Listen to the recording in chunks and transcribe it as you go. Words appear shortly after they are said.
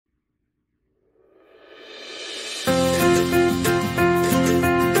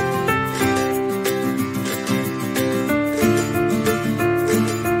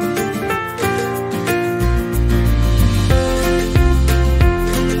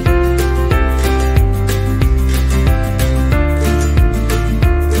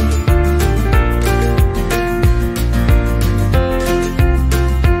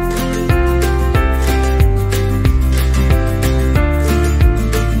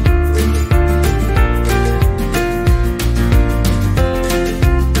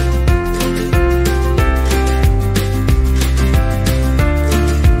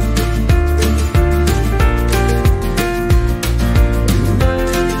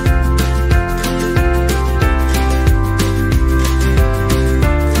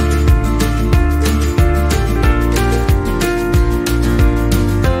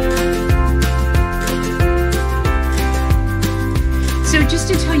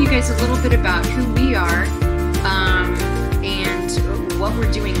you guys a little bit about who we are and what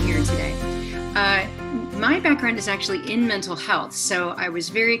we're doing here today. My background is actually in mental health, so I was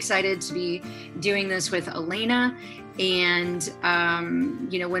very excited to be doing this with Elena. And,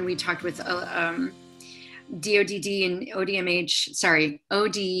 when we talked with DODD and ODMH,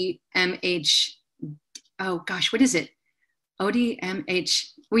 oh gosh, what is it?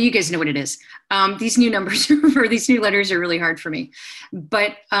 ODMH, well, you guys know what it is. These new numbers or these new letters are really hard for me.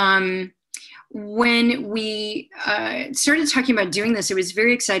 But when we started talking about doing this, it was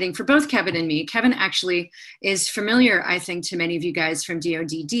very exciting for both Kevin and me. Kevin actually is familiar, I think, to many of you guys from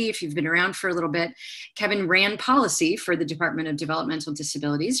DODD, if you've been around for a little bit. Kevin ran policy for the Department of Developmental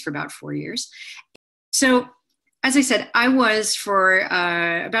Disabilities for about 4 years. So, as I said, I was for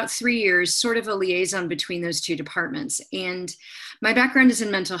about 3 years sort of a liaison between those two departments. And my background is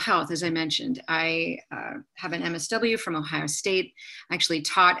in mental health, as I mentioned. I have an MSW from Ohio State. I actually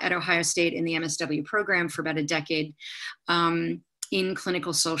taught at Ohio State in the MSW program for about a decade in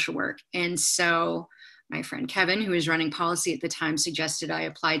clinical social work. And so my friend Kevin, who was running policy at the time, suggested I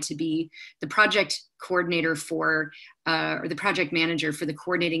apply to be the project coordinator for, or the project manager for the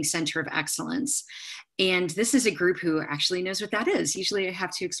Coordinating Center of Excellence. And this is a group who actually knows what that is. Usually I have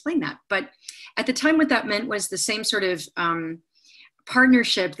to explain that. But at the time, what that meant was the same sort of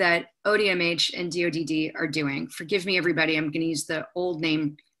partnership that ODMH and DODD are doing. Forgive me, everybody, I'm going to use the old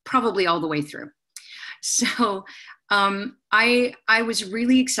name probably all the way through. So I was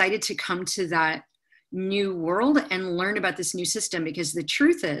really excited to come to that new world and learn about this new system, because the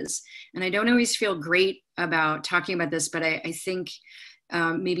truth is, and I don't always feel great about talking about this, but I think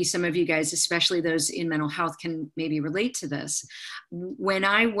maybe some of you guys, especially those in mental health, can maybe relate to this. When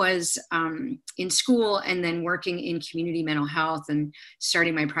I was in school and then working in community mental health and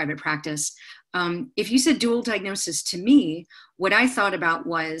starting my private practice, if you said dual diagnosis to me, what I thought about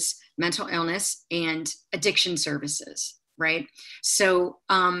was mental illness and addiction services, right? So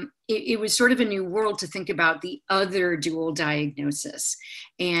it was sort of a new world to think about the other dual diagnosis.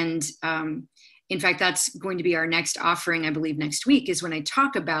 And in fact, that's going to be our next offering, I believe, next week, is when I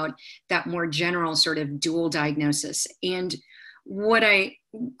talk about that more general sort of dual diagnosis. And what I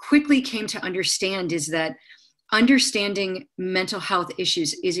quickly came to understand is that understanding mental health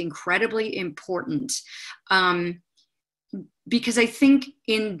issues is incredibly important. Because I think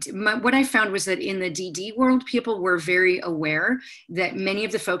what I found was that in the DD world, people were very aware that many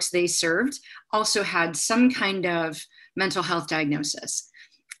of the folks they served also had some kind of mental health diagnosis.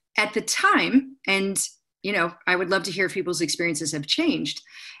 At the time, and I would love to hear if people's experiences have changed,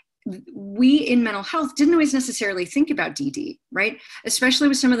 we in mental health didn't always necessarily think about DD, right? Especially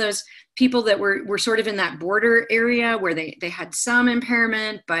with some of those people that were sort of in that border area where they had some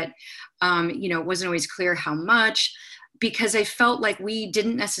impairment, but it wasn't always clear how much, because I felt like we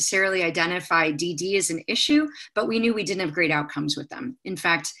didn't necessarily identify DD as an issue, but we knew we didn't have great outcomes with them. In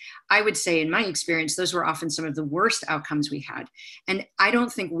fact, I would say in my experience, those were often some of the worst outcomes we had. And I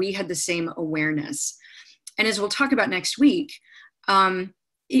don't think we had the same awareness. And as we'll talk about next week,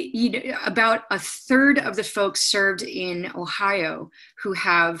 about a third of the folks served in Ohio who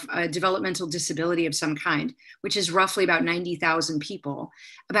have a developmental disability of some kind, which is roughly about 90,000 people,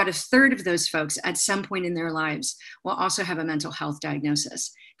 about a third of those folks at some point in their lives will also have a mental health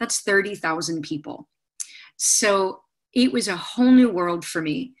diagnosis. That's 30,000 people. So it was a whole new world for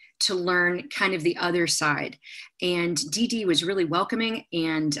me to learn kind of the other side. And DD was really welcoming,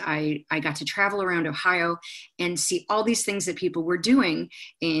 and I got to travel around Ohio and see all these things that people were doing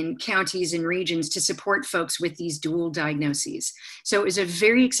in counties and regions to support folks with these dual diagnoses. So it was a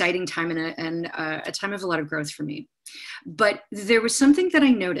very exciting time and a time of a lot of growth for me. But there was something that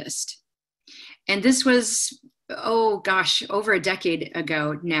I noticed, and this was, oh gosh, over a decade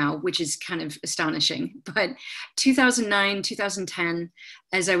ago now, which is kind of astonishing. But 2009, 2010,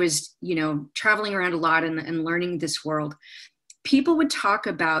 as I was, traveling around a lot and learning this world, people would talk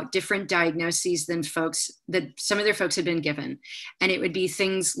about different diagnoses than folks that some of their folks had been given. And it would be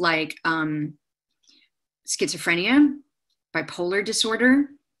things like schizophrenia, bipolar disorder,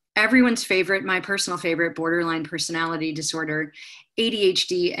 everyone's favorite, my personal favorite, borderline personality disorder,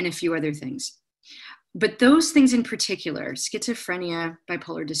 ADHD, and a few other things. But those things in particular, schizophrenia,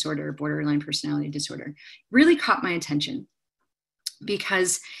 bipolar disorder, borderline personality disorder, really caught my attention,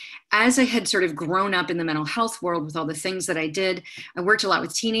 because as I had sort of grown up in the mental health world with all the things that I did, I worked a lot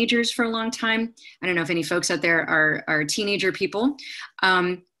with teenagers for a long time. I don't know if any folks out there are teenager people.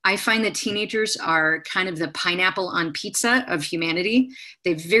 I find that teenagers are kind of the pineapple on pizza of humanity.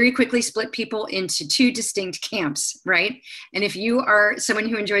 They very quickly split people into two distinct camps, right? And if you are someone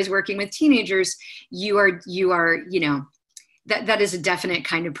who enjoys working with teenagers, you are, that is a definite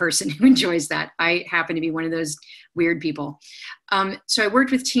kind of person who enjoys that. I happen to be one of those weird people. So I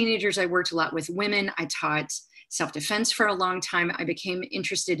worked with teenagers. I worked a lot with women. I taught self-defense for a long time. I became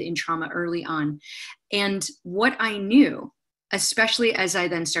interested in trauma early on. And what I knew, especially as I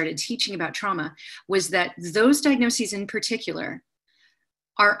then started teaching about trauma, was that those diagnoses in particular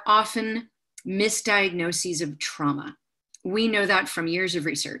are often misdiagnoses of trauma. We know that from years of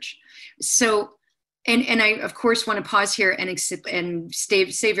research. So, and I, of course, want to pause here and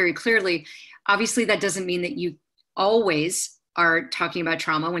say very clearly, obviously that doesn't mean that you always are talking about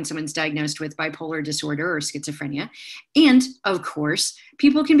trauma when someone's diagnosed with bipolar disorder or schizophrenia. And of course,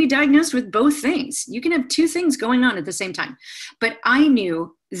 people can be diagnosed with both things. You can have two things going on at the same time. But I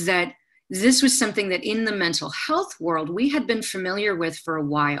knew that this was something that in the mental health world, we had been familiar with for a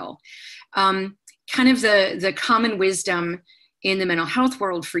while. Kind of the common wisdom in the mental health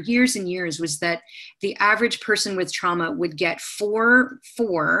world for years and years was that the average person with trauma would get four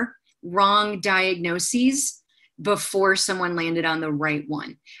wrong diagnoses before someone landed on the right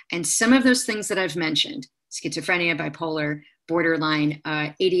one. And some of those things that I've mentioned, schizophrenia, bipolar, borderline,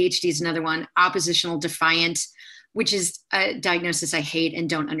 ADHD is another one, oppositional defiant, which is a diagnosis I hate and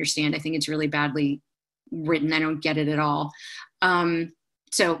don't understand. I think it's really badly written. I don't get it at all.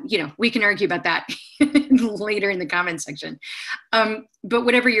 So, we can argue about that later in the comment section. But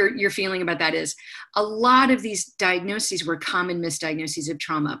whatever your feeling about that is, a lot of these diagnoses were common misdiagnoses of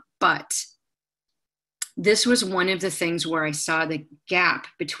trauma, but this was one of the things where I saw the gap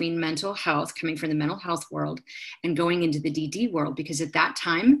between mental health coming from the mental health world and going into the DD world, because at that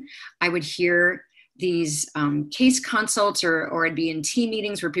time I would hear these case consults or I'd be in team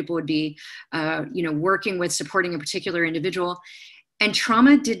meetings where people would be, working with supporting a particular individual, and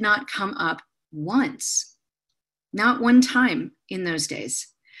trauma did not come up once, not one time in those days.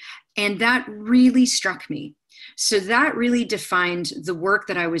 And that really struck me. So that really defined the work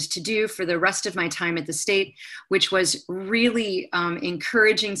that I was to do for the rest of my time at the state, which was really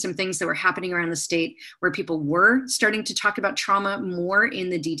encouraging some things that were happening around the state where people were starting to talk about trauma more in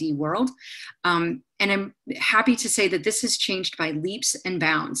the DD world. And I'm happy to say that this has changed by leaps and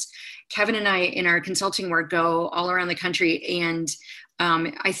bounds. Kevin and I, in our consulting work, go all around the country, and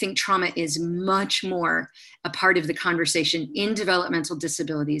I think trauma is much more a part of the conversation in developmental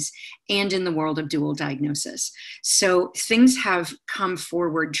disabilities and in the world of dual diagnosis. So things have come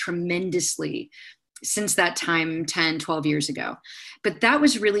forward tremendously since that time 10, 12 years ago. But that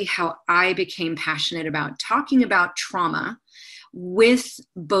was really how I became passionate about talking about trauma with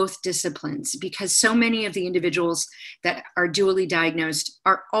both disciplines, because so many of the individuals that are dually diagnosed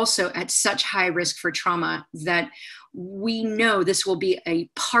are also at such high risk for trauma that we know this will be a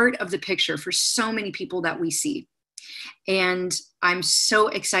part of the picture for so many people that we see. And I'm so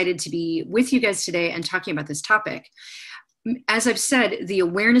excited to be with you guys today and talking about this topic. As I've said, the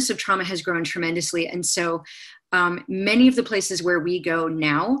awareness of trauma has grown tremendously. And so many of the places where we go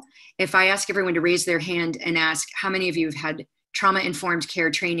now, if I ask everyone to raise their hand and ask how many of you have had trauma-informed care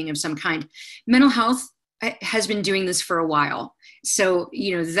training of some kind, mental health has been doing this for a while. So,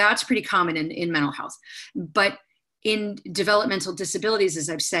 that's pretty common in mental health. But in developmental disabilities, as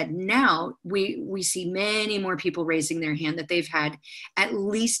I've said, now we see many more people raising their hand that they've had at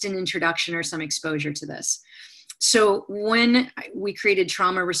least an introduction or some exposure to this. So when we created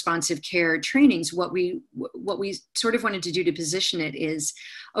trauma responsive care trainings, what we sort of wanted to do to position it is,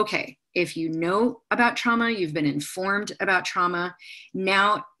 okay, if you know about trauma, you've been informed about trauma,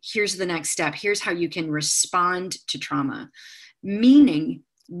 now here's the next step. Here's how you can respond to trauma. Meaning,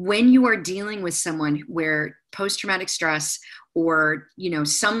 when you are dealing with someone where post-traumatic stress or,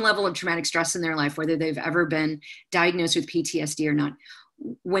 some level of traumatic stress in their life, whether they've ever been diagnosed with PTSD or not,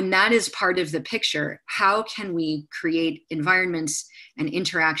 when that is part of the picture, how can we create environments and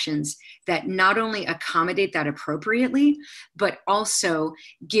interactions that not only accommodate that appropriately, but also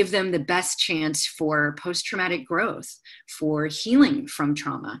give them the best chance for post-traumatic growth, for healing from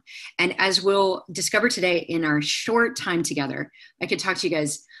trauma? And as we'll discover today in our short time together, I could talk to you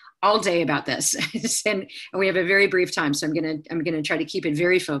guys all day about this, and we have a very brief time, so I'm gonna try to keep it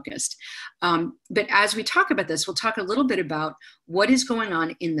very focused. But as we talk about this, we'll talk a little bit about what is going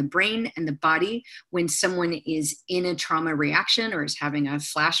on in the brain and the body when someone is in a trauma reaction or is having a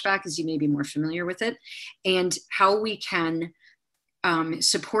flashback, as you may be more familiar with it, and how we can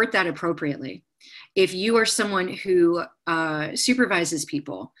support that appropriately. If you are someone who supervises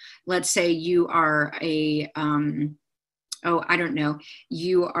people, let's say you are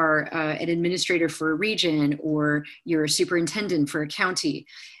you are an administrator for a region, or you're a superintendent for a county,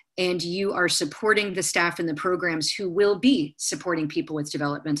 and you are supporting the staff and the programs who will be supporting people with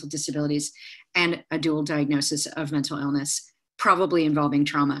developmental disabilities and a dual diagnosis of mental illness, probably involving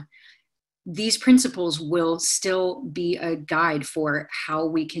trauma. These principles will still be a guide for how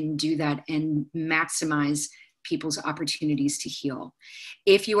we can do that and maximize people's opportunities to heal.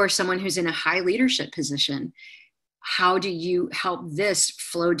 If you are someone who's in a high leadership position, how do you help this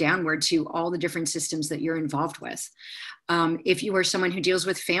flow downward to all the different systems that you're involved with? If you are someone who deals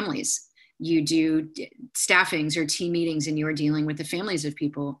with families, you do staffings or team meetings and you are dealing with the families of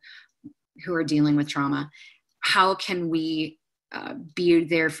people who are dealing with trauma, how can we be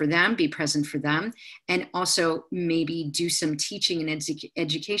there for them, be present for them, and also maybe do some teaching and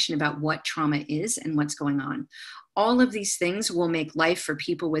education about what trauma is and what's going on. All of these things will make life for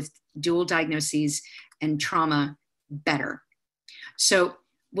people with dual diagnoses and trauma better. So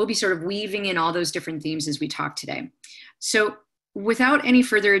we'll be sort of weaving in all those different themes as we talk today. So without any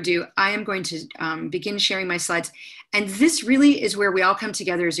further ado, I am going to begin sharing my slides. And this really is where we all come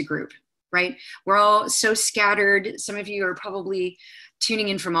together as a group, right? We're all so scattered. Some of you are probably tuning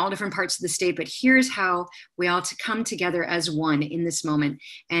in from all different parts of the state, but here's how we all to come together as one in this moment.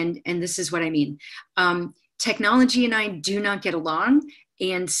 And this is what I mean. Technology and I do not get along.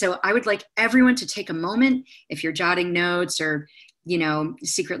 And so I would like everyone to take a moment, if you're jotting notes or, you know,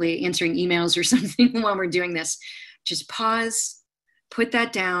 secretly answering emails or something while we're doing this, just pause, put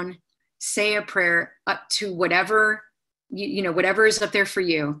that down, say a prayer up to whatever, you know, whatever is up there for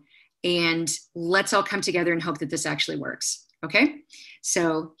you. And let's all come together and hope that this actually works. Okay,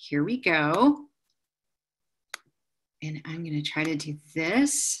 so here we go. And I'm going to try to do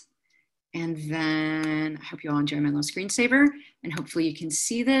this. And then I hope you all enjoy my little screensaver. And hopefully you can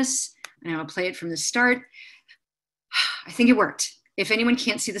see this. And I'll play it from the start. I think it worked. If anyone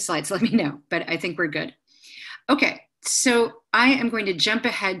can't see the slides, let me know. But I think we're good. Okay, so I am going to jump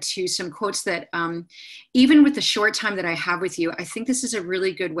ahead to some quotes that even with the short time that I have with you, I think this is a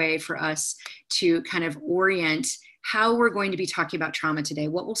really good way for us to kind of orient how we're going to be talking about trauma today.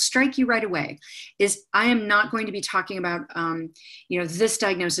 What will strike you right away is I am not going to be talking about, you know, this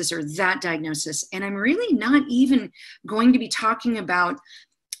diagnosis or that diagnosis. And I'm really not even going to be talking about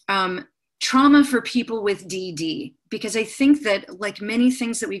trauma for people with DD, because I think that like many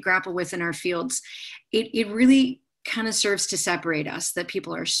things that we grapple with in our fields, it really kind of serves to separate us, that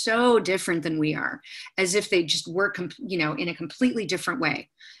people are so different than we are, as if they just work, you know, in a completely different way,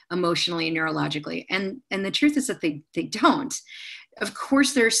 emotionally and neurologically. And the truth is that they don't. Of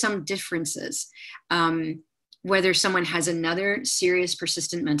course, there are some differences. Whether someone has another serious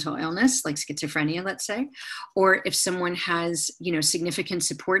persistent mental illness, like schizophrenia, let's say, or if someone has, you know, significant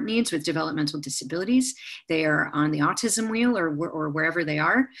support needs with developmental disabilities, they are on the autism wheel or wherever they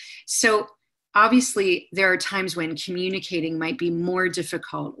are. So obviously, there are times when communicating might be more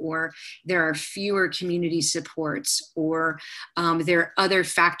difficult, or there are fewer community supports, or there are other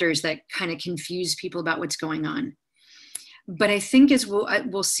factors that kind of confuse people about what's going on. But I think as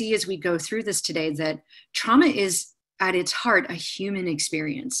we'll see as we go through this today, that trauma is at its heart a human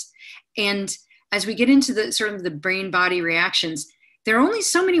experience. And as we get into the sort of the brain-body reactions, there are only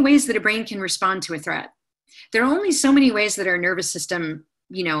so many ways that a brain can respond to a threat. There are only so many ways that our nervous system,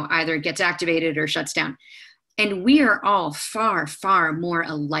 you know, either gets activated or shuts down. And we are all far, far more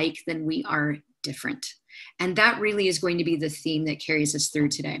alike than we are different. And that really is going to be the theme that carries us through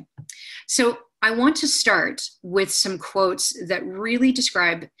today. So I want to start with some quotes that really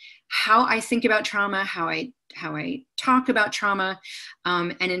describe how I think about trauma, how I talk about trauma.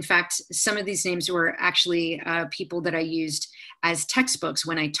 And in fact, some of these names were actually people that I used as textbooks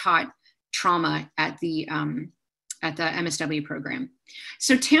when I taught trauma at the MSW program.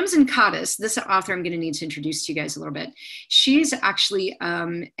 So Tamsin Kaddis, this author I'm going to need to introduce to you guys a little bit. She's actually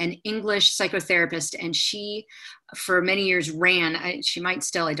an English psychotherapist, and she, for many years, ran, she might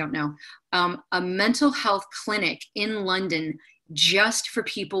still, I don't know, a mental health clinic in London just for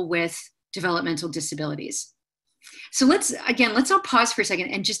people with developmental disabilities. So let's all pause for a second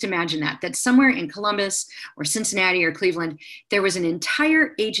and just imagine that somewhere in Columbus or Cincinnati or Cleveland, there was an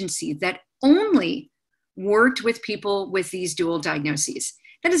entire agency that only worked with people with these dual diagnoses.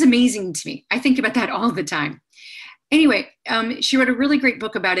 That is amazing to me. I think about that all the time. Anyway, she wrote a really great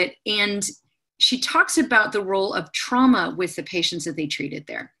book about it, and she talks about the role of trauma with the patients that they treated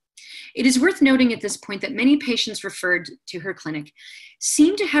there. It is worth noting at this point that many patients referred to her clinic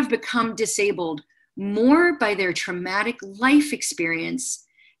seem to have become disabled more by their traumatic life experience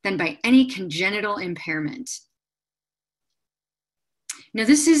than by any congenital impairment. Now,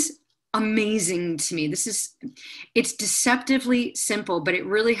 this is amazing to me. It's deceptively simple, but it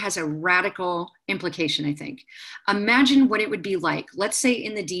really has a radical implication, I think. Imagine what it would be like, let's say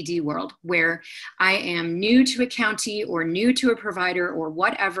in the DD world, where I am new to a county or new to a provider or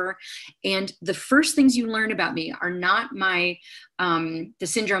whatever, and the first things you learn about me are not my the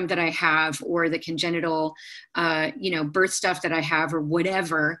syndrome that I have or the congenital birth stuff that I have or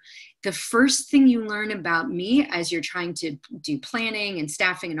whatever. The first thing you learn about me as you're trying to do planning and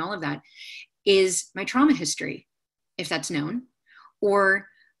staffing and all of that is my trauma history, if that's known, or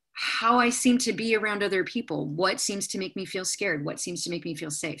how I seem to be around other people, what seems to make me feel scared, what seems to make me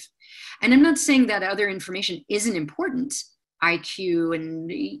feel safe. And I'm not saying that other information isn't important, IQ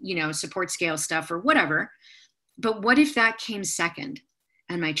and support scale stuff or whatever, but what if that came second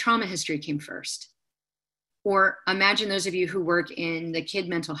and my trauma history came first? Or imagine those of you who work in the kid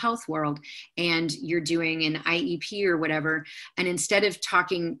mental health world and you're doing an IEP or whatever, and instead of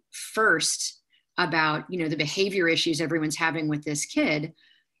talking first about, the behavior issues everyone's having with this kid,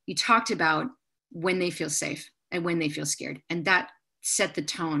 you talked about when they feel safe and when they feel scared. And that set the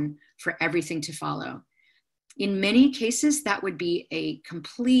tone for everything to follow. In many cases, that would be a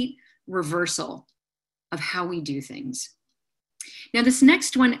complete reversal of how we do things. Now, this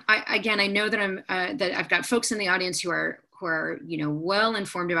next one, I know that that I've got folks in the audience who are well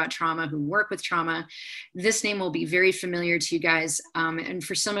informed about trauma, who work with trauma. This name will be very familiar to you guys, and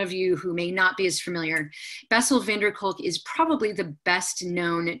for some of you who may not be as familiar, Bessel van der Kolk is probably the best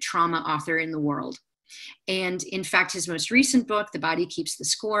known trauma author in the world. And in fact, his most recent book, The Body Keeps the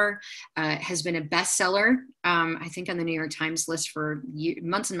Score, has been a bestseller, I think on the New York Times list for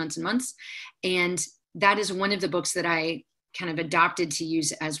months and months and months. And that is one of the books that I kind of adopted to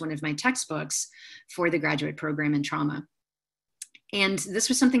use as one of my textbooks for the graduate program in trauma. And this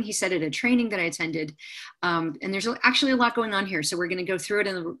was something he said at a training that I attended. And there's actually a lot going on here. So we're going to go through it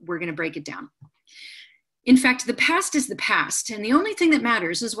and we're going to break it down. In fact, the past is the past. And the only thing that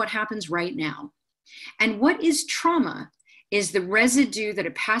matters is what happens right now. And what is trauma is the residue that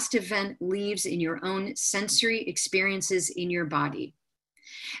a past event leaves in your own sensory experiences in your body.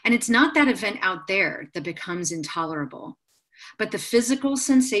 And it's not that event out there that becomes intolerable, but the physical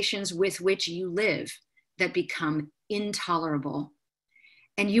sensations with which you live that become intolerable.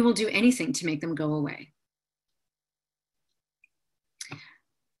 And you will do anything to make them go away.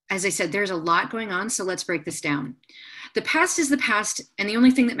 As I said, there's a lot going on, so let's break this down. The past is the past, and the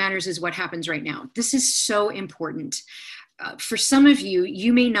only thing that matters is what happens right now. This is so important. For some of you,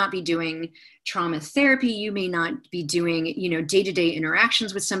 you may not be doing trauma therapy, you may not be doing, day-to-day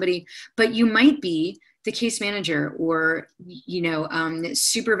interactions with somebody, but you might be the case manager or,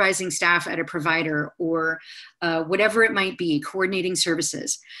 supervising staff at a provider or whatever it might be, coordinating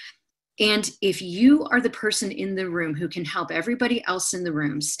services. And if you are the person in the room who can help everybody else in the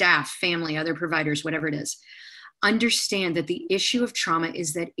room, staff, family, other providers, whatever it is, understand that the issue of trauma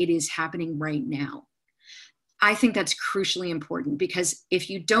is that it is happening right now. I think that's crucially important because if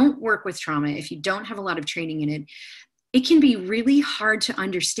you don't work with trauma, if you don't have a lot of training in it, it can be really hard to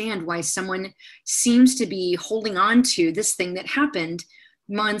understand why someone seems to be holding on to this thing that happened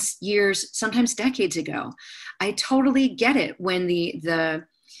months, years, sometimes decades ago. I totally get it when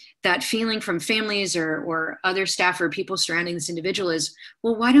that feeling from families or other staff or people surrounding this individual is,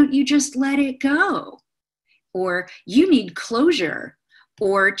 well, why don't you just let it go? Or you need closure,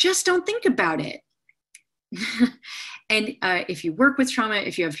 or just don't think about it. And if you work with trauma,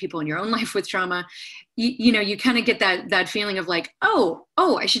 if you have people in your own life with trauma, you kind of get that feeling of like, oh,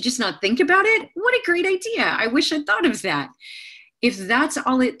 I should just not think about it. What a great idea. I wish I'd thought of that. If that's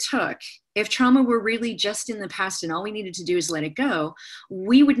all it took, if trauma were really just in the past and all we needed to do is let it go,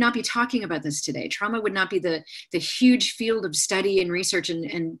 we would not be talking about this today. Trauma would not be the huge field of study and research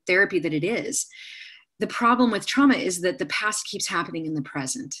and therapy that it is. The problem with trauma is that the past keeps happening in the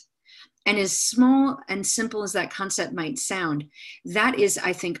present. And as small and simple as that concept might sound, that is,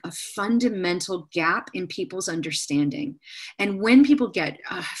 I think, a fundamental gap in people's understanding. And when people get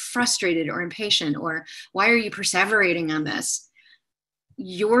frustrated or impatient or why are you perseverating on this?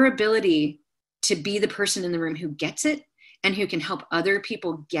 Your ability to be the person in the room who gets it and who can help other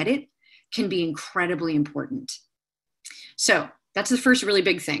people get it can be incredibly important. So that's the first really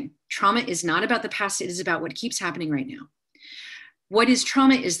big thing. Trauma is not about the past. It is about what keeps happening right now. What is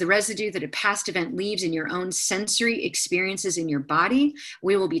trauma is the residue that a past event leaves in your own sensory experiences in your body.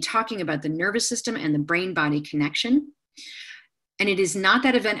 We will be talking about the nervous system and the brain-body connection. And it is not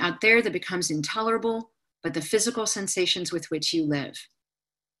that event out there that becomes intolerable, but the physical sensations with which you live.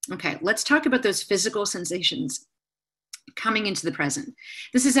 Okay, let's talk about those physical sensations. coming into the present.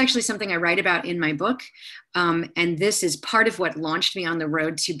 This is actually something I write about in my book. And this is part of what launched me on the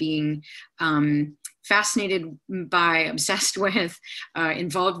road to being fascinated by, obsessed with,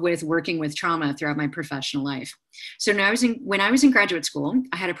 involved with working with trauma throughout my professional life. So when I was in graduate school,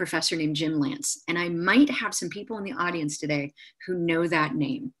 I had a professor named Jim Lance, and I might have some people in the audience today who know that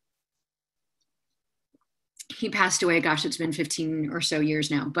name. He passed away, gosh, it's been 15 or so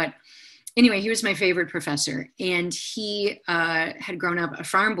years now, but anyway, he was my favorite professor, and he had grown up a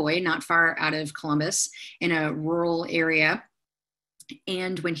farm boy not far out of Columbus in a rural area.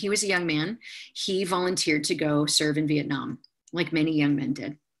 And when he was a young man, he volunteered to go serve in Vietnam, like many young men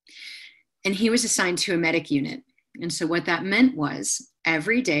did. And he was assigned to a medic unit. And so what that meant was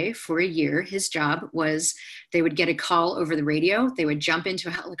every day for a year, his job was they would get a call over the radio. They would jump into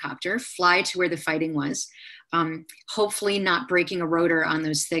a helicopter, fly to where the fighting was, hopefully not breaking a rotor on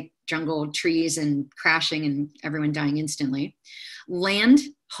those thick jungle trees and crashing and everyone dying instantly, land,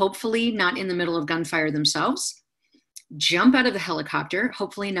 hopefully not in the middle of gunfire themselves, jump out of the helicopter,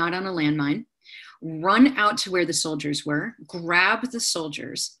 hopefully not on a landmine, run out to where the soldiers were, grab the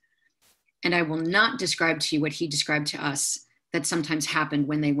soldiers, and I will not describe to you what he described to us that sometimes happened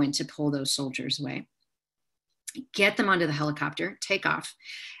when they went to pull those soldiers away. Get them onto the helicopter, take off,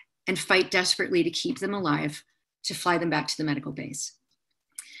 and fight desperately to keep them alive, to fly them back to the medical base.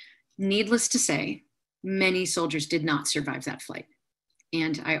 Needless to say, many soldiers did not survive that flight.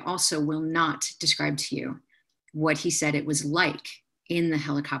 And I also will not describe to you what he said it was like in the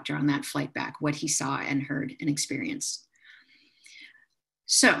helicopter on that flight back, what he saw and heard and experienced.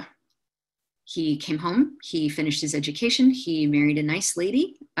 So he came home, he finished his education, he married a nice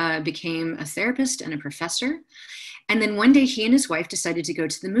lady, became a therapist and a professor. And then one day he and his wife decided to go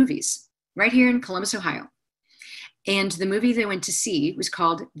to the movies right here in Columbus, Ohio. And the movie they went to see was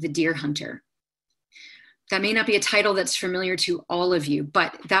called The Deer Hunter. That may not be a title that's familiar to all of you,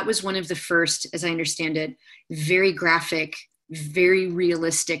 but that was one of the first, as I understand it, very graphic, very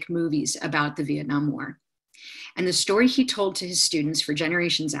realistic movies about the Vietnam War. And the story he told to his students for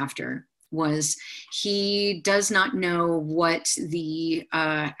generations after was he does not know what the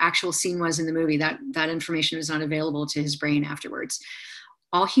actual scene was in the movie. That information was not available to his brain afterwards.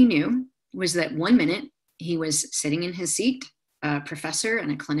 All he knew was that one minute he was sitting in his seat, a professor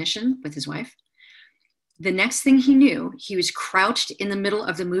and a clinician with his wife. The next thing he knew, he was crouched in the middle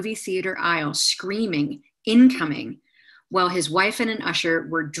of the movie theater aisle, screaming, incoming, while his wife and an usher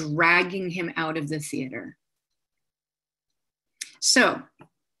were dragging him out of the theater. So,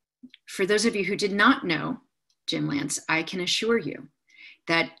 for those of you who did not know Jim Lance, I can assure you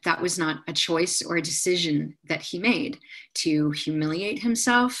that that was not a choice or a decision that he made to humiliate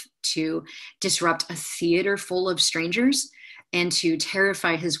himself, to disrupt a theater full of strangers, and to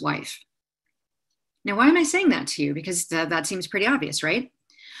terrify his wife. Now, why am I saying that to you? Because that seems pretty obvious, right?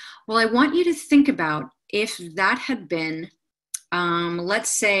 Well, I want you to think about if that had been, let's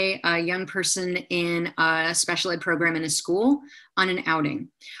say, a young person in a special ed program in a school on an outing,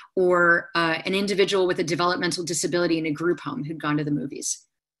 or an individual with a developmental disability in a group home who'd gone to the movies.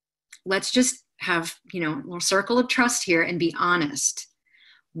 Let's just have, a little circle of trust here and be honest.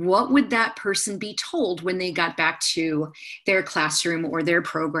 What would that person be told when they got back to their classroom or their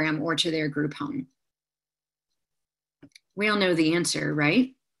program or to their group home? We all know the answer,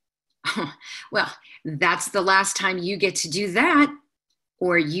 right? Well, that's the last time you get to do that,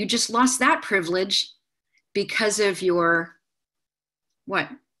 or you just lost that privilege because of your, what?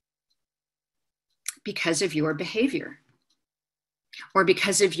 Because of your behavior, or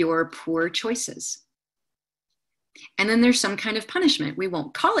because of your poor choices. And then there's some kind of punishment. We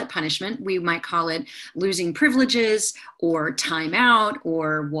won't call it punishment. We might call it losing privileges or time out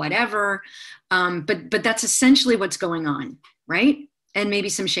or whatever. But that's essentially what's going on, right? And maybe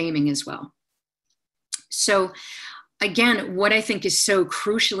some shaming as well. So again, what I think is so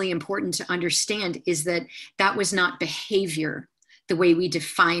crucially important to understand is that that was not behavior the way we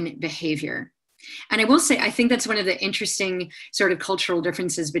define behavior. And I will say, I think that's one of the interesting sort of cultural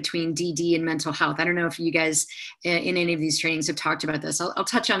differences between DD and mental health. I don't know if you guys in any of these trainings have talked about this. I'll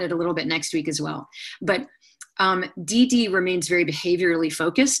touch on it a little bit next week as well. But DD remains very behaviorally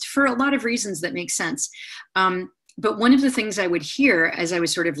focused for a lot of reasons that make sense. But one of the things I would hear as I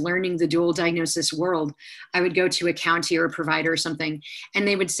was sort of learning the dual diagnosis world, I would go to a county or a provider or something, and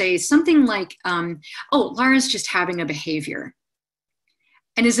they would say something like, oh, Laura's just having a behavior.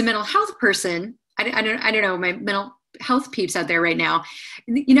 And as a mental health person, I don't know, my mental health peeps out there right now,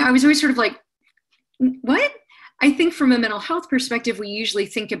 I was always sort of like, what? I think from a mental health perspective, we usually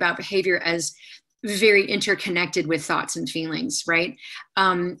think about behavior as very interconnected with thoughts and feelings, right?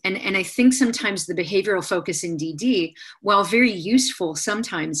 And I think sometimes the behavioral focus in DD, while very useful,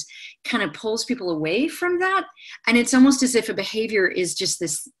 sometimes kind of pulls people away from that. And it's almost as if a behavior is just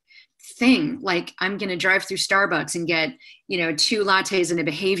this thing, like I'm going to drive through Starbucks and get, 2 lattes and a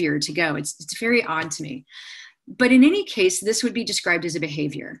behavior to go. It's very odd to me. But in any case, this would be described as a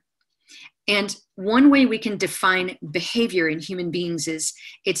behavior. And one way we can define behavior in human beings is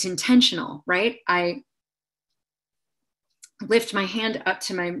it's intentional, right? I lift my hand up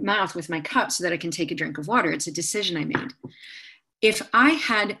to my mouth with my cup so that I can take a drink of water. It's a decision I made. If I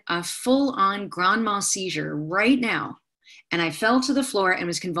had a full-on grand mal seizure right now, and I fell to the floor and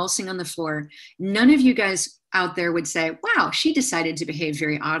was convulsing on the floor, none of you guys out there would say, wow, she decided to behave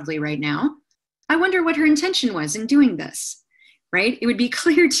very oddly right now. I wonder what her intention was in doing this. Right? It would be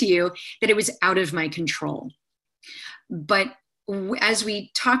clear to you that it was out of my control. But as we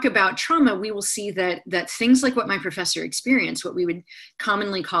talk about trauma, we will see that things like what my professor experienced, what we would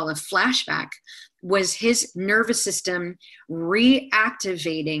commonly call a flashback, was his nervous system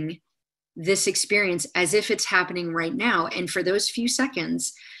reactivating this experience as if it's happening right now. And for those few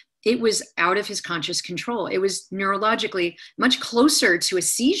seconds, it was out of his conscious control. It was neurologically much closer to a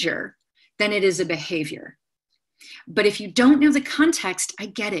seizure than it is a behavior. But if you don't know the context, I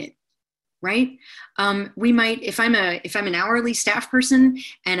get it, right? We might, if I'm an hourly staff person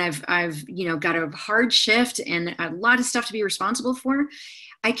and I've got a hard shift and a lot of stuff to be responsible for,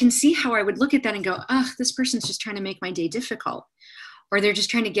 I can see how I would look at that and go, ugh, this person's just trying to make my day difficult, or they're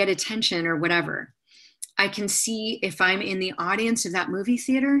just trying to get attention or whatever. I can see if I'm in the audience of that movie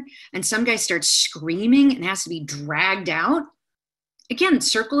theater and some guy starts screaming and has to be dragged out. Again,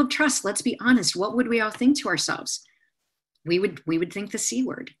 circle of trust. Let's be honest. What would we all think to ourselves? We would think the C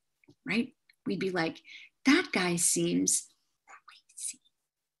word, right? We'd be like, that guy seems crazy,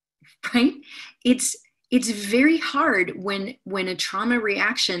 right? It's very hard when a trauma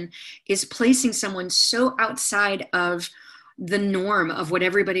reaction is placing someone so outside of the norm of what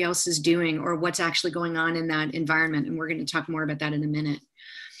everybody else is doing or what's actually going on in that environment. And we're going to talk more about that in a minute.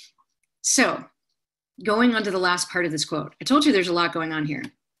 So, going on to the last part of this quote, I told you there's a lot going on here.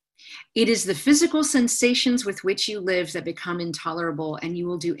 It is the physical sensations with which you live that become intolerable, and you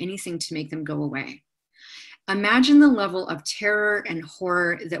will do anything to make them go away. Imagine the level of terror and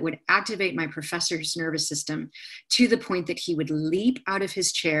horror that would activate my professor's nervous system to the point that he would leap out of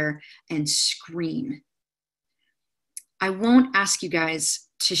his chair and scream. I won't ask you guys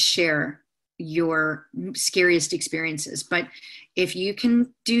to share your scariest experiences, but if you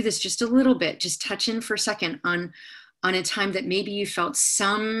can do this just a little bit, just touch in for a second on a time that maybe you felt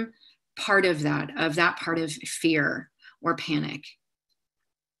some part of that part of fear or panic.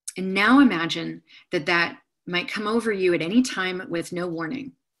 And now imagine that might come over you at any time with no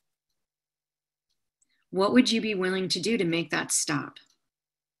warning. What would you be willing to do to make that stop?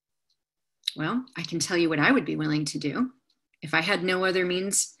 Well, I can tell you what I would be willing to do. If I had no other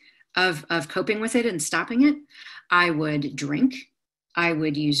means of coping with it and stopping it, I would drink, I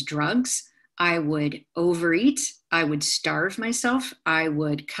would use drugs, I would overeat, I would starve myself, I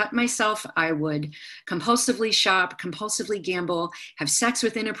would cut myself, I would compulsively shop, compulsively gamble, have sex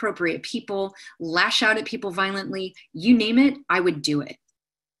with inappropriate people, lash out at people violently, you name it, I would do it.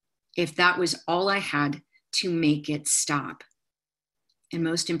 If that was all I had to make it stop. And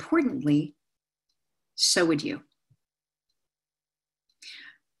most importantly, so would you.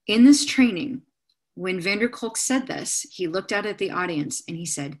 In this training, when van der Kolk said this, he looked out at the audience and he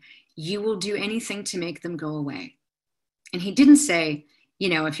said, you will do anything to make them go away. And he didn't say,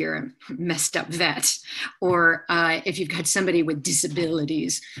 if you're a messed up vet, or if you've got somebody with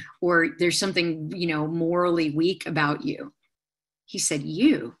disabilities, or there's something, morally weak about you. He said,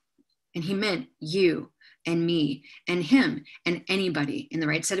 you, and he meant you and me and him and anybody in the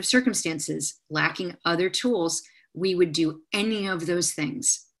right set of circumstances, lacking other tools, we would do any of those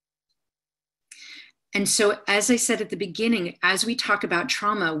things. And so, as I said at the beginning, as we talk about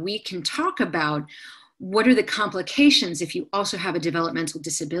trauma, we can talk about what are the complications if you also have a developmental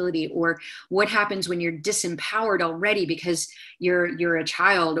disability, or what happens when you're disempowered already because you're a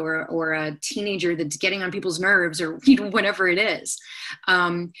child or a teenager that's getting on people's nerves, or whatever it is.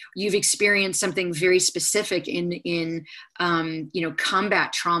 You've experienced something very specific in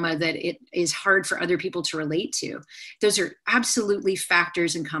combat trauma that it is hard for other people to relate to. Those are absolutely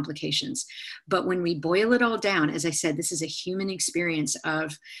factors and complications. But when we boil it all down, as I said, this is a human experience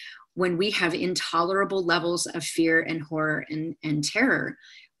of when we have intolerable levels of fear and horror and terror,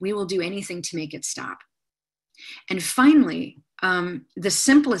 we will do anything to make it stop. And finally, the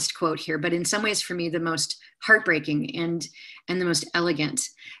simplest quote here, but in some ways for me, the most heartbreaking and the most elegant.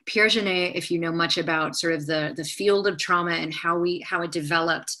 Pierre Genet, if you know much about sort of the field of trauma and how it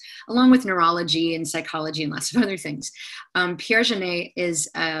developed, along with neurology and psychology and lots of other things. Pierre Genet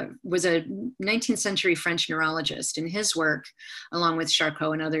was a 19th century French neurologist, and his work, along with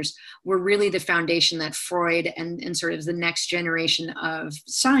Charcot and others, were really the foundation that Freud and sort of the next generation of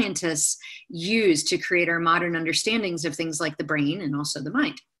scientists used to create our modern understandings of things like the brain and also the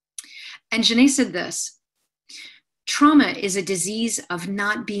mind. And Genet said this: trauma is a disease of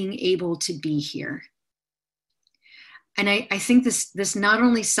not being able to be here. And I think this not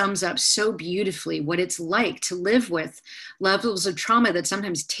only sums up so beautifully what it's like to live with levels of trauma that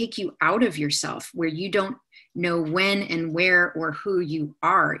sometimes take you out of yourself, where you don't know when and where or who you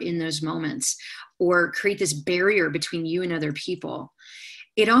are in those moments, or create this barrier between you and other people.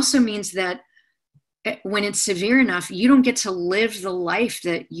 It also means that when it's severe enough, you don't get to live the life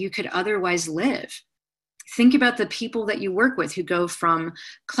that you could otherwise live. Think about the people that you work with who go from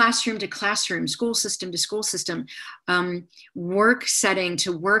classroom to classroom, school system to school system, work setting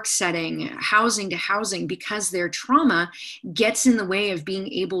to work setting, housing to housing, because their trauma gets in the way of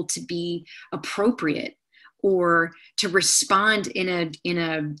being able to be appropriate or to respond in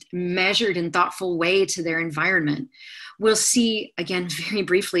a measured and thoughtful way to their environment. We'll see, again, very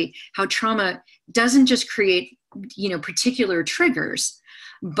briefly, how trauma doesn't just create, particular triggers,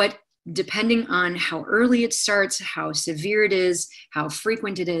 but depending on how early it starts, how severe it is, how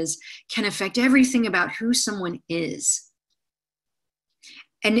frequent it is, can affect everything about who someone is.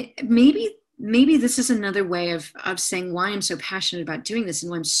 And maybe this is another way of saying why I'm so passionate about doing this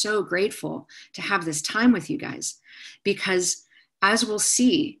and why I'm so grateful to have this time with you guys. Because as we'll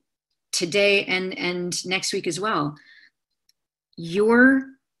see today and next week as well, your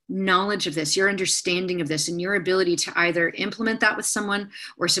knowledge of this, your understanding of this, and your ability to either implement that with someone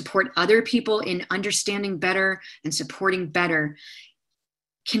or support other people in understanding better and supporting better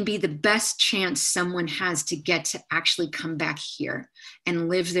can be the best chance someone has to get to actually come back here and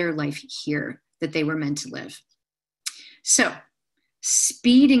live their life here that they were meant to live. So,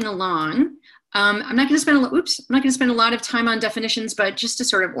 speeding along, I'm not going to spend a lot of time on definitions, but just to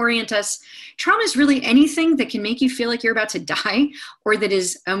sort of orient us, trauma is really anything that can make you feel like you're about to die or that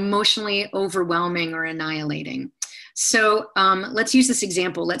is emotionally overwhelming or annihilating. So let's use this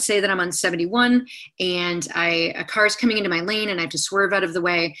example. Let's say that I'm on 71 and a car is coming into my lane and I have to swerve out of the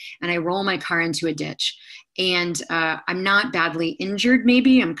way and I roll my car into a ditch. And I'm not badly injured,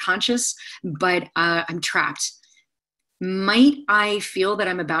 maybe, I'm conscious, but I'm trapped. Might I feel that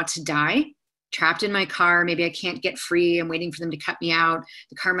I'm about to die? Trapped in my car, maybe I can't get free, I'm waiting for them to cut me out,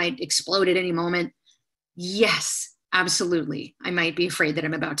 the car might explode at any moment. Yes, absolutely. I might be afraid that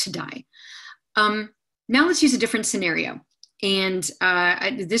I'm about to die. Now let's use a different scenario. And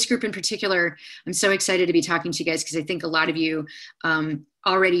this group in particular, I'm so excited to be talking to you guys because I think a lot of you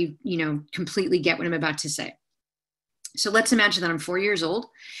already, completely get what I'm about to say. So let's imagine that I'm 4 years old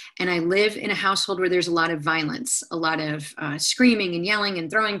and I live in a household where there's a lot of violence, a lot of screaming and yelling and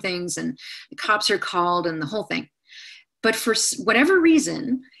throwing things, and the cops are called and the whole thing. But for whatever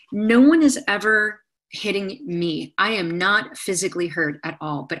reason, no one is ever hitting me. I am not physically hurt at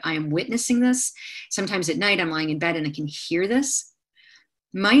all, but I am witnessing this. Sometimes at night I'm lying in bed and I can hear this.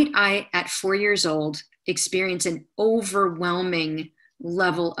 Might I, at 4 years old, experience an overwhelming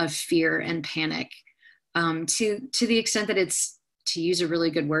level of fear and panic? To the extent that it's, to use a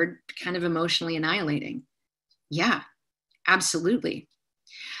really good word, kind of emotionally annihilating. Yeah, absolutely.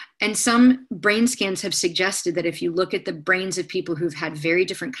 And some brain scans have suggested that if you look at the brains of people who've had very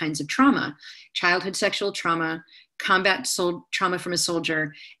different kinds of trauma, childhood sexual trauma, combat trauma from a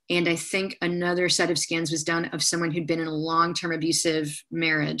soldier, and I think another set of scans was done of someone who'd been in a long-term abusive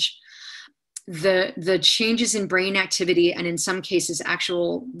marriage, the changes in brain activity and in some cases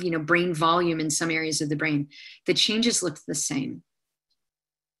actual brain volume in some areas of the brain, the changes look the same.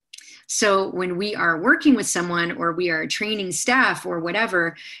 So when we are working with someone or we are training staff or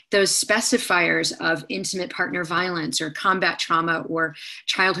whatever, those specifiers of intimate partner violence or combat trauma or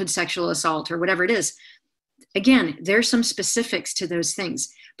childhood sexual assault or whatever it is, again, there's some specifics to those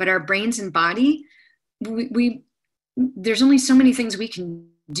things, but our brains and body, there's only so many things we can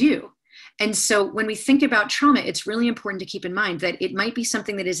do. And so when we think about trauma, it's really important to keep in mind that it might be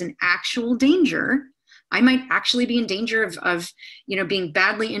something that is an actual danger. I might actually be in danger of being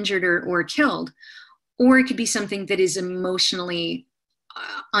badly injured or killed, or it could be something that is emotionally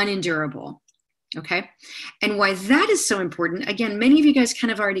unendurable. Okay. And why that is so important, again, many of you guys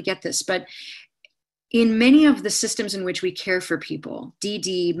kind of already get this, but in many of the systems in which we care for people,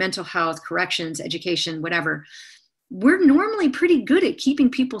 DD, mental health, corrections, education, whatever, we're normally pretty good at keeping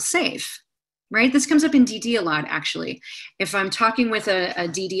people safe. right? This comes up in DD a lot, actually. If I'm talking with a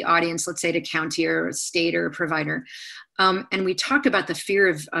DD audience, let's say at a county or a state or a provider, and we talk about the fear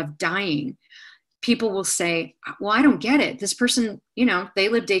of dying, people will say, well, I don't get it. This person, you know, they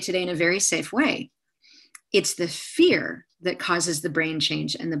live day to day in a very safe way. It's the fear that causes the brain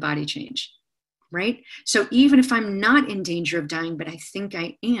change and the body change, right? So even if I'm not in danger of dying, but I think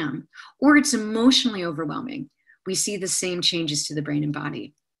I am, or it's emotionally overwhelming, we see the same changes to the brain and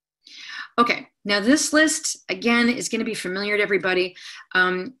body. Okay, now this list, again, is going to be familiar to everybody.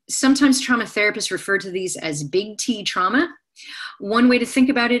 Sometimes trauma therapists refer to these as big T trauma. One way to think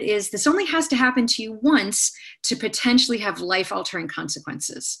about it is this only has to happen to you once to potentially have life-altering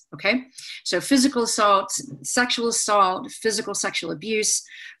consequences, okay? So physical assault, physical sexual abuse,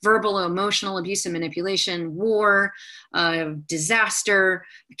 verbal or emotional abuse and manipulation, war, disaster,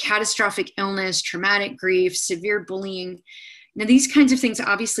 catastrophic illness, traumatic grief, severe bullying. Now, these kinds of things,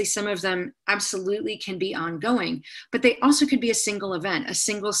 obviously, some of them absolutely can be ongoing, but they also could be a single event, a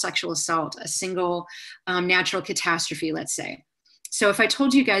single sexual assault, a single natural catastrophe, let's say. So if I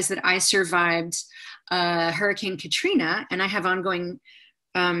told you guys that I survived Hurricane Katrina and I have ongoing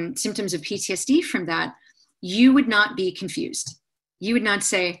symptoms of PTSD from that, you would not be confused. You would not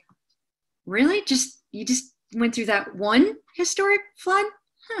say, really? You just went through that one historic flood?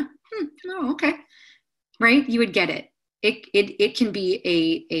 Oh, okay. Right? You would get it. It can be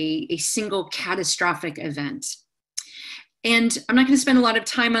a single catastrophic event. And I'm not going to spend a lot of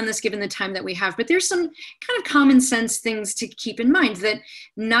time on this given the time that we have, but there's some kind of common sense things to keep in mind that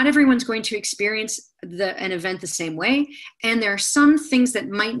not everyone's going to experience an event the same way. And there are some things that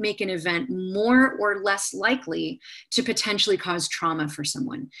might make an event more or less likely to potentially cause trauma for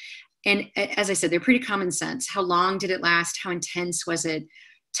someone. And as I said, they're pretty common sense. How long did it last? How intense was it?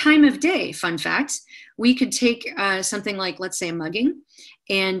 Time of day, fun fact, we could take something like, let's say, a mugging,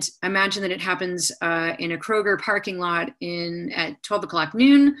 and imagine that it happens in a Kroger parking lot at 12 o'clock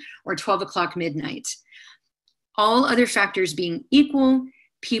noon or 12 o'clock midnight. All other factors being equal,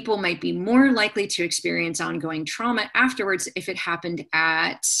 people might be more likely to experience ongoing trauma afterwards if it happened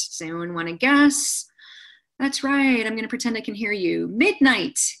at, does anyone want to guess? That's right, I'm going to pretend I can hear you.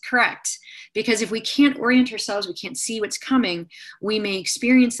 Midnight, correct. Because if we can't orient ourselves, we can't see what's coming, we may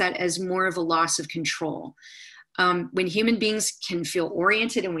experience that as more of a loss of control. When human beings can feel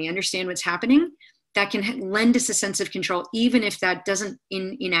oriented and we understand what's happening, that can lend us a sense of control, even if that doesn't,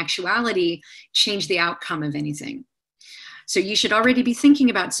 in actuality, change the outcome of anything. So you should already be thinking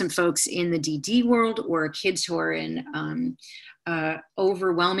about some folks in the DD world or kids who are in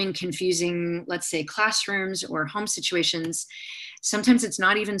overwhelming, confusing, let's say, classrooms or home situations. Sometimes it's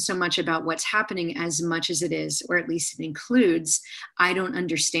not even so much about what's happening as much as it is, or at least it includes, I don't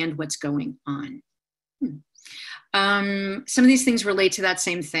understand what's going on. Some of these things relate to that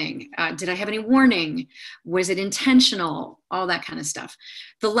same thing. Did I have any warning? Was it intentional? All that kind of stuff.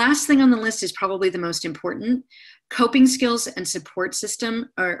 The last thing on the list is probably the most important. Coping skills and support system,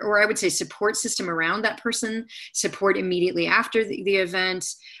 or I would say support system around that person, support immediately after the event.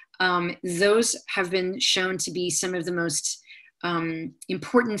 Those have been shown to be some of the most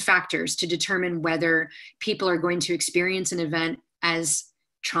important factors to determine whether people are going to experience an event as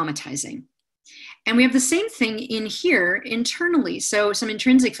traumatizing. And we have the same thing in here internally. So some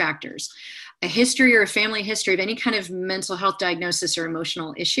intrinsic factors, a history or a family history of any kind of mental health diagnosis or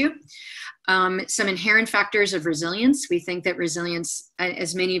emotional issue. Some inherent factors of resilience. We think that resilience,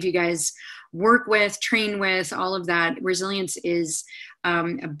 as many of you guys work with, train with, all of that, resilience is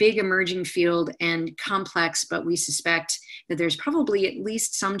a big emerging field and complex, but we suspect that there's probably at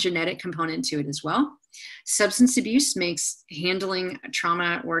least some genetic component to it as well. Substance abuse makes handling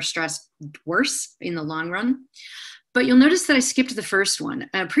trauma or stress worse in the long run. But you'll notice that I skipped the first one,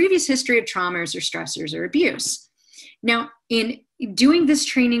 a previous history of traumas or stressors or abuse. Now, in doing this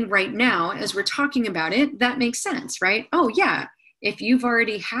training right now, as we're talking about it, that makes sense, right? Oh yeah, if you've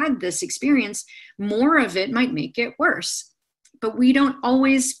already had this experience, more of it might make it worse. But we don't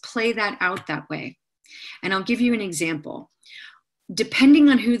always play that out that way. And I'll give you an example. Depending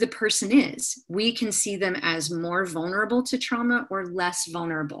on who the person is, we can see them as more vulnerable to trauma or less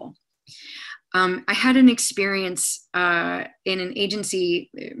vulnerable. I had an experience in an agency,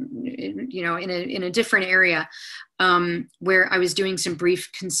 you know, in a different area where I was doing some brief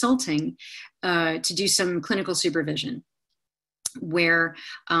consulting to do some clinical supervision, where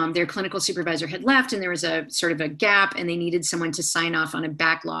their clinical supervisor had left and there was a sort of a gap and they needed someone to sign off on a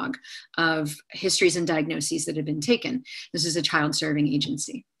backlog of histories and diagnoses that had been taken. This is a child serving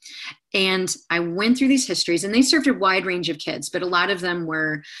agency. And I went through these histories and they served a wide range of kids, but a lot of them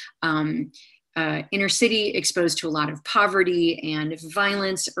were inner city, exposed to a lot of poverty and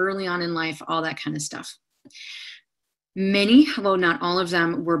violence early on in life, all that kind of stuff. Many, although not all of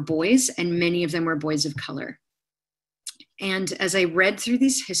them, were boys, and many of them were boys of color. And as I read through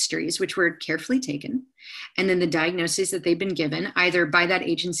these histories, which were carefully taken, and then the diagnoses that they've been given, either by that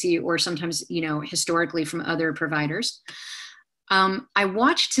agency or sometimes, historically from other providers, I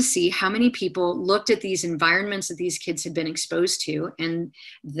watched to see how many people looked at these environments that these kids had been exposed to and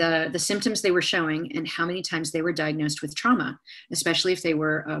the symptoms they were showing and how many times they were diagnosed with trauma, especially if they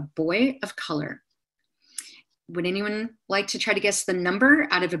were a boy of color. Would anyone like to try to guess the number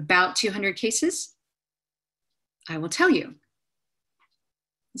out of about 200 cases? I will tell you.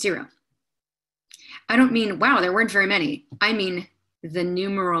 0. I don't mean, wow, there weren't very many. I mean the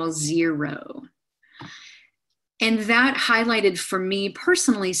numeral 0. And that highlighted for me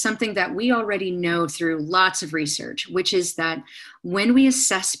personally something that we already know through lots of research, which is that when we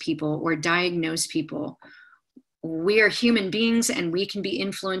assess people or diagnose people, we are human beings and we can be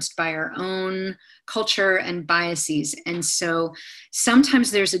influenced by our own culture and biases. And so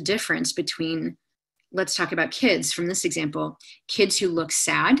sometimes there's a difference between, let's talk about kids from this example, kids who look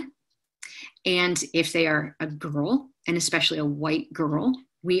sad. And if they are a girl, and especially a white girl,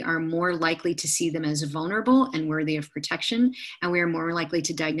 we are more likely to see them as vulnerable and worthy of protection. And we are more likely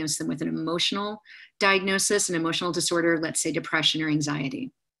to diagnose them with an emotional diagnosis, an emotional disorder, let's say depression or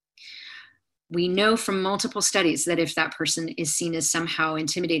anxiety. We know from multiple studies that if that person is seen as somehow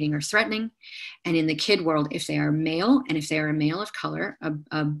intimidating or threatening, and in the kid world, if they are male, and if they are a male of color,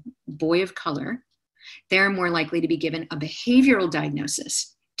 a boy of color, they're more likely to be given a behavioral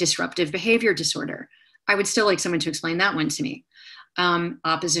diagnosis, disruptive behavior disorder. I would still like someone to explain that one to me.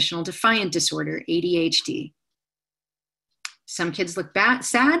 Oppositional defiant disorder, ADHD. Some kids look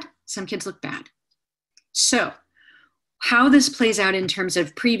sad, some kids look bad. So how this plays out in terms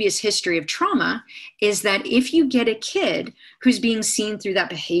of previous history of trauma is that if you get a kid who's being seen through that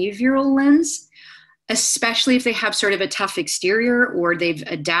behavioral lens, especially if they have sort of a tough exterior or they've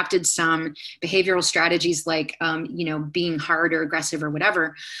adapted some behavioral strategies like, being hard or aggressive or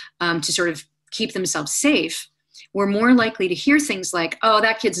whatever, to sort of keep themselves safe, we're more likely to hear things like, oh,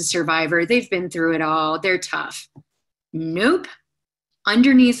 that kid's a survivor. They've been through it all. They're tough. Nope.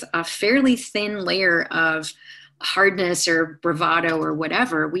 Underneath a fairly thin layer of hardness or bravado or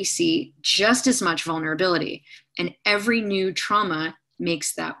whatever, we see just as much vulnerability. And every new trauma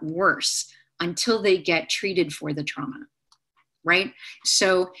makes that worse until they get treated for the trauma, right?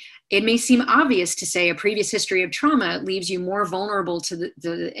 So it may seem obvious to say a previous history of trauma leaves you more vulnerable to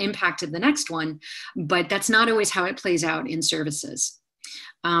the impact of the next one, but that's not always how it plays out in services.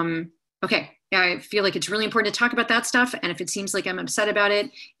 Okay, I feel like it's really important to talk about that stuff. And if it seems like I'm upset about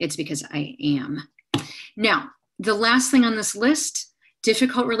it, it's because I am. Now, the last thing on this list,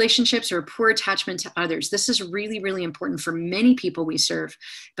 difficult relationships or poor attachment to others. This is really, really important for many people we serve,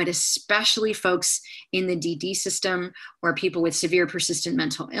 but especially folks in the DD system or people with severe persistent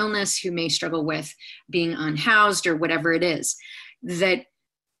mental illness who may struggle with being unhoused or whatever it is. That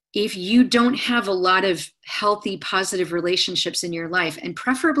if you don't have a lot of healthy, positive relationships in your life, and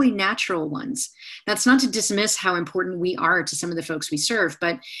preferably natural ones, that's not to dismiss how important we are to some of the folks we serve,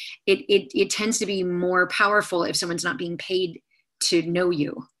 but it tends to be more powerful if someone's not being paid to know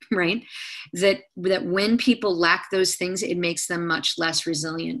you, right? That when people lack those things, it makes them much less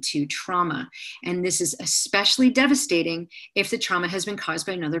resilient to trauma. And this is especially devastating if the trauma has been caused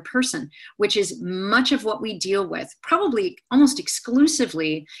by another person, which is much of what we deal with, probably almost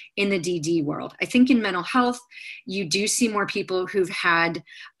exclusively in the DD world. I think in mental health, you do see more people who've had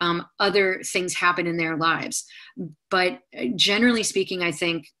other things happen in their lives. But generally speaking, I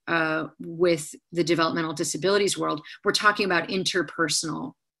think with the developmental disabilities world, we're talking about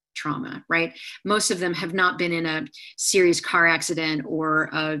interpersonal trauma, right? Most of them have not been in a serious car accident or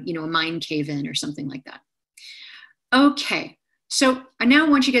a mine cave-in or something like that. Okay, so I now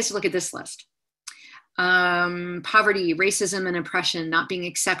want you guys to look at this list. Poverty, racism and oppression, not being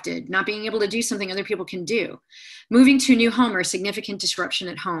accepted, not being able to do something other people can do, moving to a new home or significant disruption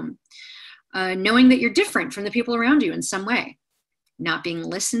at home, knowing that you're different from the people around you in some way, not being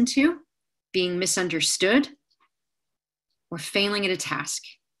listened to, being misunderstood, or failing at a task.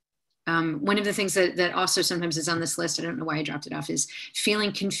 One of the things that also sometimes is on this list, I don't know why I dropped it off, is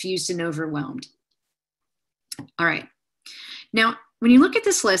feeling confused and overwhelmed. All right. Now, when you look at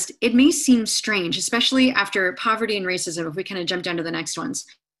this list, it may seem strange, especially after poverty and racism, if we kind of jump down to the next ones.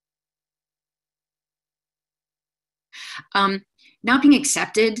 Not being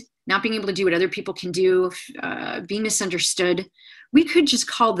accepted, not being able to do what other people can do, being misunderstood. We could just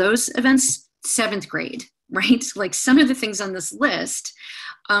call those events 7th grade. right? Like some of the things on this list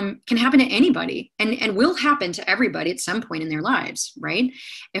can happen to anybody and will happen to everybody at some point in their lives, right?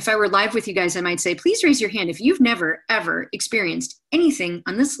 If I were live with you guys, I might say, please raise your hand if you've never, ever experienced anything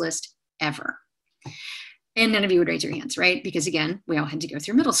on this list ever. And none of you would raise your hands, right? Because again, we all had to go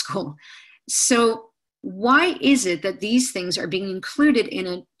through middle school. So why is it that these things are being included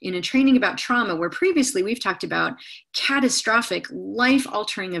in a training about trauma where previously we've talked about catastrophic,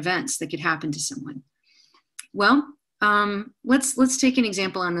 life-altering events that could happen to someone? Well, let's take an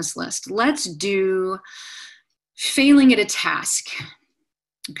example on this list. Let's do failing at a task.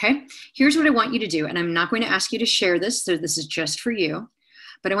 Okay, here's what I want you to do, and I'm not going to ask you to share this, so this is just for you,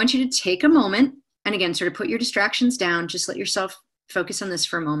 but I want you to take a moment, and again, sort of put your distractions down, just let yourself focus on this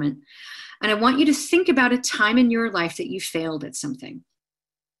for a moment. And I want you to think about a time in your life that you failed at something.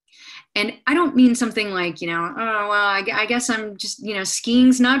 And I don't mean something like, oh, well, I guess I'm just,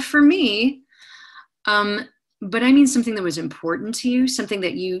 skiing's not for me. But I mean something that was important to you, something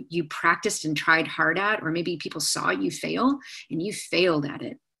that you practiced and tried hard at, or maybe people saw you fail and you failed at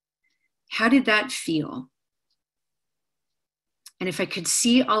it. How did that feel? And if I could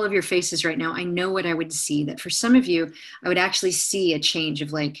see all of your faces right now, I know what I would see. That for some of you, I would actually see a change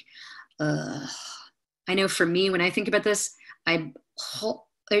of like, I know for me, when I think about this, I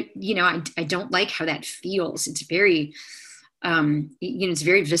don't like how that feels. It's very, it's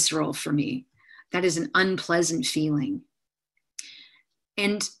very visceral for me. That is an unpleasant feeling.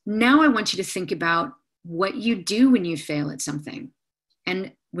 And now I want you to think about what you do when you fail at something.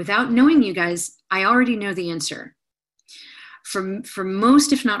 And without knowing you guys, I already know the answer. For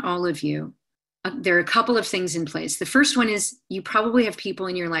most, if not all of you, there are a couple of things in place. The first one is you probably have people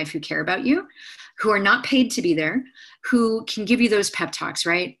in your life who care about you, who are not paid to be there, who can give you those pep talks,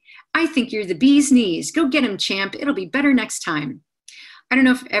 right? I think you're the bee's knees. Go get him, champ. It'll be better next time. I don't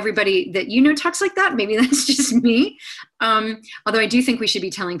know if everybody that talks like that. Maybe that's just me. Although I do think we should be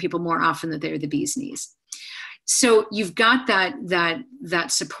telling people more often that they're the bee's knees. So you've got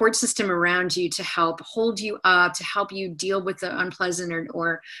that support system around you to help hold you up, to help you deal with the unpleasant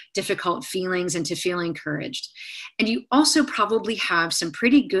or difficult feelings and to feel encouraged. And you also probably have some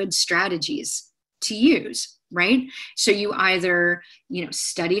pretty good strategies to use, right? So you either,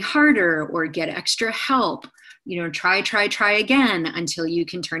 study harder or get extra help, try again until you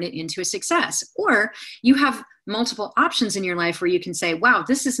can turn it into a success. Or you have multiple options in your life where you can say, wow,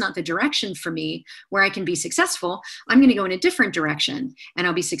 this is not the direction for me where I can be successful. I'm going to go in a different direction and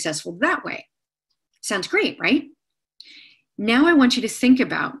I'll be successful that way. Sounds great, right? Now I want you to think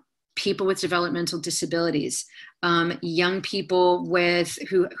about people with developmental disabilities, young people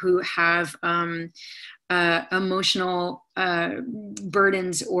who have emotional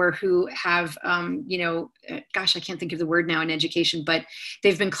burdens, or who have, I can't think of the word now in education, but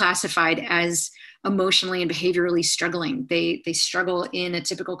they've been classified as emotionally and behaviorally struggling. They struggle in a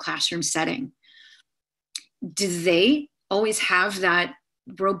typical classroom setting. Do they always have that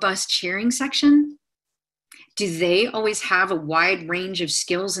robust cheering section? Do they always have a wide range of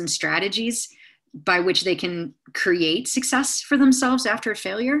skills and strategies by which they can create success for themselves after a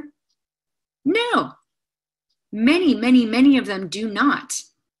failure? No. Many, many, many of them do not.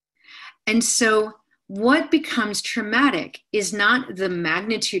 And so what becomes traumatic is not the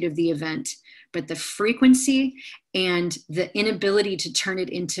magnitude of the event, but the frequency and the inability to turn it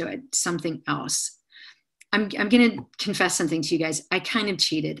into something else. I'm going to confess something to you guys. I kind of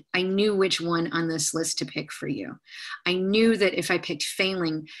cheated. I knew which one on this list to pick for you. I knew that if I picked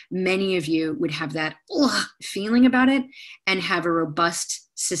failing, many of you would have that feeling about it and have a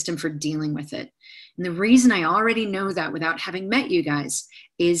robust system for dealing with it. And the reason I already know that without having met you guys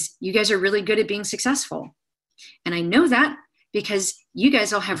is you guys are really good at being successful. And I know that because you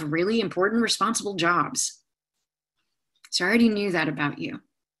guys all have really important, responsible jobs. So I already knew that about you.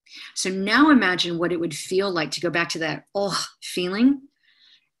 So now imagine what it would feel like to go back to that feeling,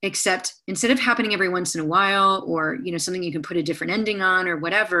 except instead of happening every once in a while, or something you can put a different ending on or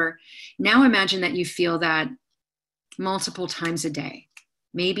whatever, now imagine that you feel that multiple times a day,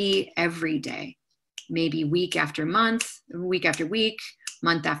 maybe every day, maybe week after month, week after week,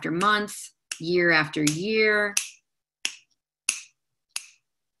 month after month, year after year,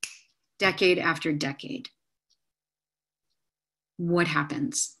 decade after decade. What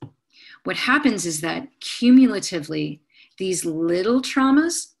happens? What happens is that cumulatively, these little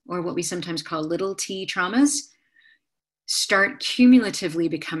traumas, or what we sometimes call little t traumas, start cumulatively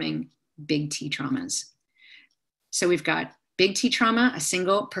becoming big T traumas. So we've got big T trauma,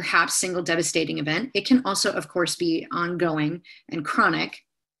 perhaps single devastating event. It can also, of course, be ongoing and chronic.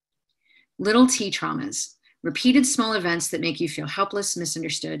 Little T traumas, repeated small events that make you feel helpless,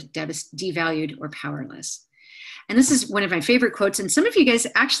 misunderstood, devalued, or powerless. And this is one of my favorite quotes. And some of you guys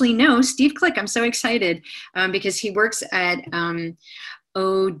actually know Steve Click. I'm so excited because he works at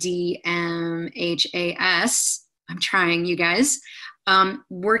ODMHAS. I'm trying, you guys.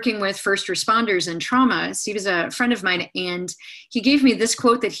 Working with first responders and trauma. Steve is a friend of mine, and he gave me this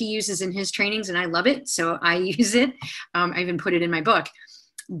quote that he uses in his trainings, and I love it, so I use it. I even put it in my book.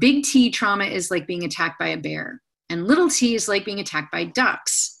 Big T trauma is like being attacked by a bear, and little t is like being attacked by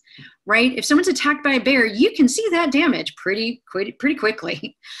ducks, right? If someone's attacked by a bear, you can see that damage pretty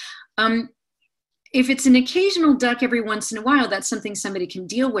quickly. If it's an occasional duck every once in a while, that's something somebody can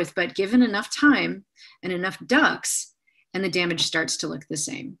deal with, but given enough time and enough ducks, and the damage starts to look the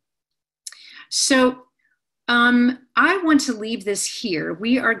same. So I want to leave this here.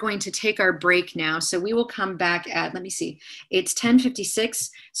 We are going to take our break now. So we will come back at, let me see, it's 10:56.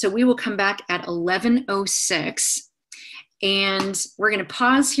 So we will come back at 11:06. And we're going to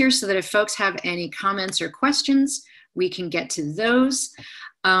pause here so that if folks have any comments or questions, we can get to those.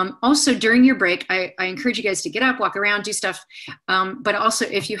 Also, during your break, I encourage you guys to get up, walk around, do stuff. But also,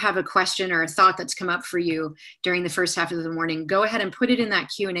 if you have a question or a thought that's come up for you during the first half of the morning, go ahead and put it in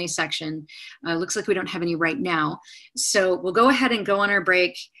that Q&A section. Looks like we don't have any right now. So we'll go ahead and go on our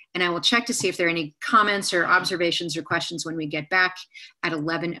break, and I will check to see if there are any comments or observations or questions when we get back at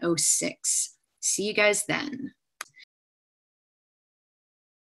 11:06. See you guys then.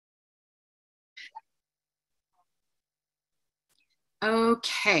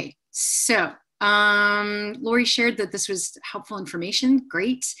 Okay, so Lori shared that this was helpful information.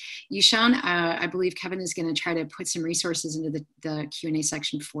 Great. Yushan, I believe Kevin is going to try to put some resources into the Q&A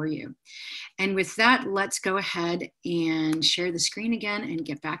section for you. And with that, let's go ahead and share the screen again and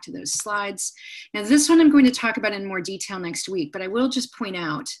get back to those slides. Now, this one I'm going to talk about in more detail next week, but I will just point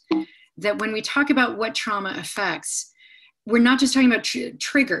out that when we talk about what trauma affects, we're not just talking about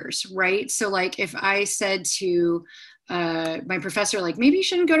triggers, right? So like if I said to my professor, like, maybe you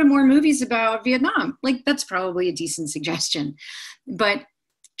shouldn't go to more movies about Vietnam. Like, that's probably a decent suggestion. But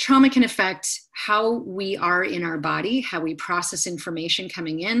trauma can affect how we are in our body, how we process information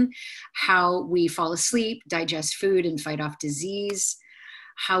coming in, how we fall asleep, digest food, and fight off disease,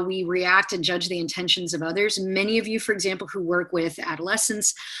 how we react and judge the intentions of others. Many of you, for example, who work with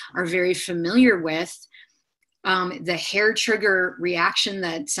adolescents are very familiar with the hair trigger reaction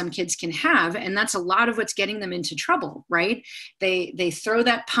that some kids can have. And that's a lot of what's getting them into trouble, right? They throw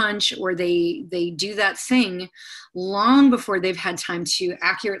that punch or they do that thing long before they've had time to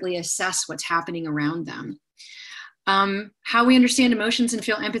accurately assess what's happening around them. How we understand emotions and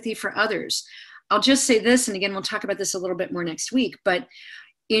feel empathy for others. I'll just say this, and again, we'll talk about this a little bit more next week, but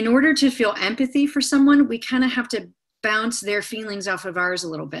in order to feel empathy for someone, we kind of have to bounce their feelings off of ours a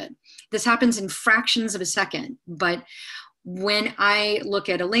little bit. This happens in fractions of a second, but when I look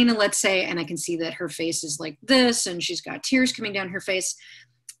at Elena, let's say, and I can see that her face is like this and she's got tears coming down her face,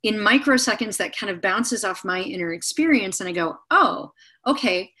 in microseconds that kind of bounces off my inner experience, and I go, oh,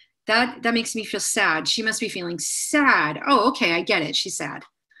 okay, that makes me feel sad. She must be feeling sad. Oh, okay, I get it, she's sad.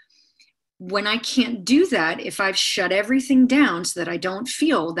 When I can't do that, if I've shut everything down so that I don't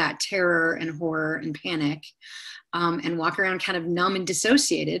feel that terror and horror and panic, and walk around kind of numb and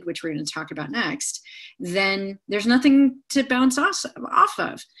dissociated, which we're going to talk about next, then there's nothing to bounce off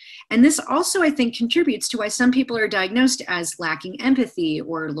of. And this also, I think, contributes to why some people are diagnosed as lacking empathy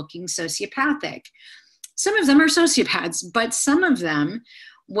or looking sociopathic. Some of them are sociopaths, but some of them,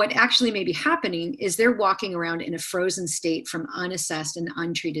 what actually may be happening is they're walking around in a frozen state from unassessed and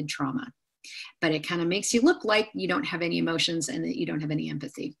untreated trauma. But it kind of makes you look like you don't have any emotions and that you don't have any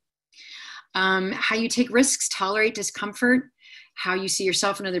empathy. How you take risks, tolerate discomfort, how you see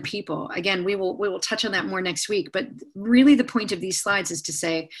yourself and other people. Again, we will touch on that more next week, but really the point of these slides is to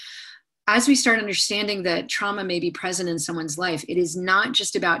say, as we start understanding that trauma may be present in someone's life, it is not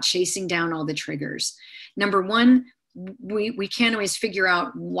just about chasing down all the triggers. Number one, we can't always figure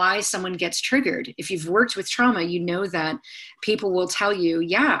out why someone gets triggered. If you've worked with trauma, you know that people will tell you,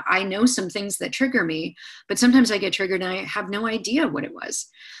 yeah, I know some things that trigger me, but sometimes I get triggered and I have no idea what it was.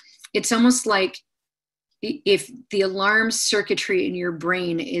 It's almost like if the alarm circuitry in your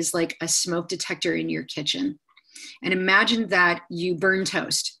brain is like a smoke detector in your kitchen. And imagine that you burn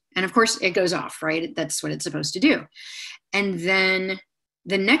toast. And of course, it goes off, right? That's what it's supposed to do. And then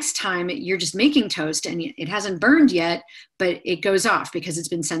the next time you're just making toast and it hasn't burned yet, but it goes off because it's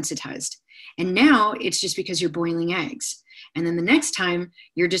been sensitized. And now it's just because you're boiling eggs. And then the next time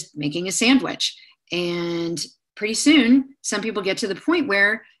you're just making a sandwich. And pretty soon, some people get to the point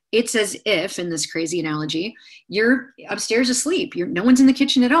where it's as if, in this crazy analogy, you're upstairs asleep. No one's in the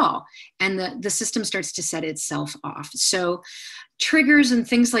kitchen at all. And the system starts to set itself off. So triggers and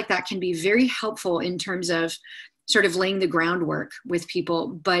things like that can be very helpful in terms of sort of laying the groundwork with people.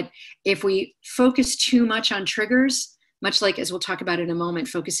 But if we focus too much on triggers, much like, as we'll talk about in a moment,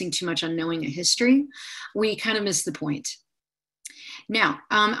 focusing too much on knowing a history, we kind of miss the point. Now,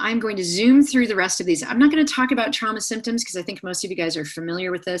 I'm going to zoom through the rest of these. I'm not going to talk about trauma symptoms because I think most of you guys are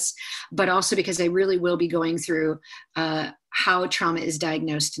familiar with this, but also because I really will be going through how trauma is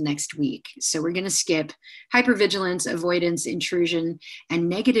diagnosed next week. So we're going to skip hypervigilance, avoidance, intrusion, and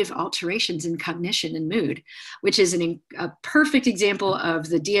negative alterations in cognition and mood, which is a perfect example of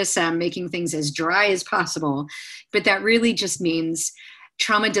the DSM making things as dry as possible. But that really just means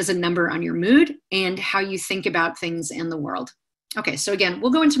trauma does a number on your mood and how you think about things in the world. Okay, so again,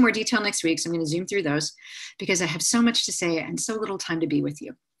 we'll go into more detail next week, so I'm going to zoom through those because I have so much to say and so little time to be with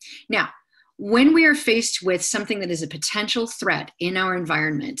you. Now, when we are faced with something that is a potential threat in our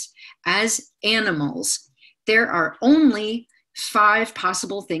environment, as animals, there are only 5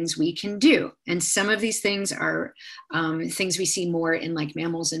 possible things we can do. And some of these things are things we see more in like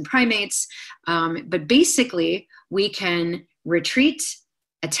mammals and primates. But basically, we can retreat,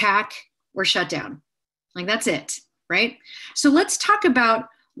 attack, or shut down. Like that's it. Right? So let's talk about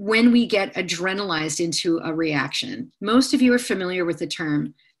when we get adrenalized into a reaction. Most of you are familiar with the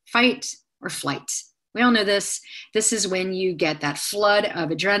term fight or flight. We all know this. This is when you get that flood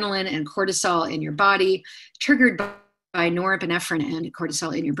of adrenaline and cortisol in your body, triggered by norepinephrine and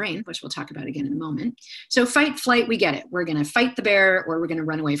cortisol in your brain, which we'll talk about again in a moment. So fight, flight, we get it. We're going to fight the bear or we're going to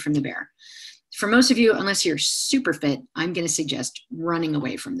run away from the bear. For most of you, unless you're super fit, I'm going to suggest running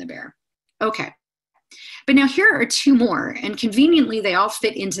away from the bear. Okay. But now here are 2 more, and conveniently they all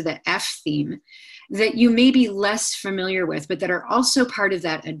fit into the F theme that you may be less familiar with, but that are also part of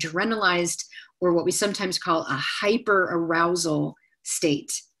that adrenalized, or what we sometimes call a hyperarousal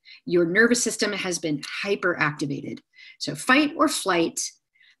state. Your nervous system has been hyperactivated. So fight or flight.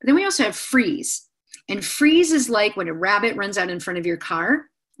 But then we also have freeze. And freeze is like when a rabbit runs out in front of your car,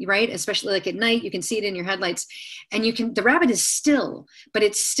 right? Especially like at night, you can see it in your headlights, and the rabbit is still, but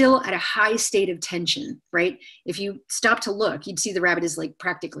it's still at a high state of tension, right? If you stop to look, you'd see the rabbit is like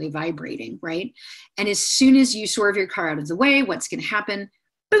practically vibrating, right? And as soon as you swerve your car out of the way, what's going to happen?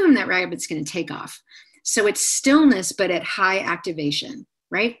 Boom, that rabbit's going to take off. So it's stillness, but at high activation,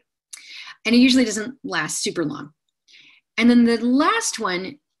 right? And it usually doesn't last super long. And then the last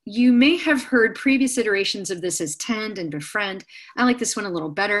one, you may have heard previous iterations of this as tend and befriend. I like this one a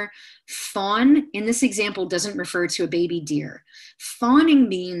little better. Fawn, in this example, doesn't refer to a baby deer. Fawning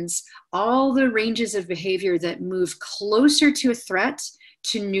means all the ranges of behavior that move closer to a threat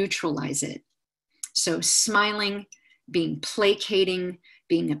to neutralize it. So smiling, being placating,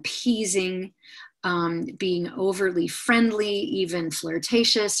 being appeasing, being overly friendly, even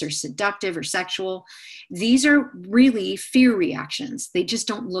flirtatious or seductive or sexual. These are really fear reactions. They just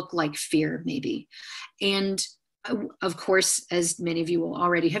don't look like fear, maybe. And of course, as many of you will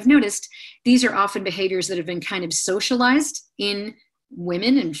already have noticed, these are often behaviors that have been kind of socialized in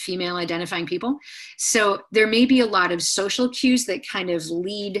women and female identifying people. So there may be a lot of social cues that kind of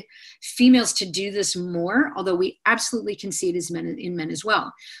lead females to do this more, although we absolutely can see it in men as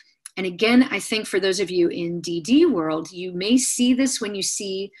well. And again, I think for those of you in DD world, you may see this when you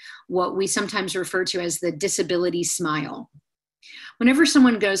see what we sometimes refer to as the disability smile. Whenever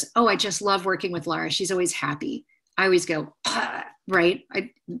someone goes, oh, I just love working with Laura, she's always happy, I always go, right?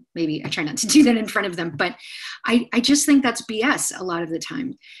 Maybe I try not to do that in front of them, but I just think that's BS a lot of the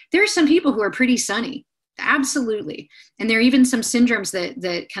time. There are some people who are pretty sunny, absolutely. And there are even some syndromes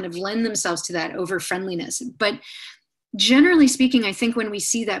that kind of lend themselves to that over friendliness. But generally speaking, I think when we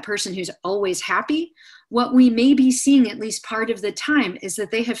see that person who's always happy, what we may be seeing at least part of the time is that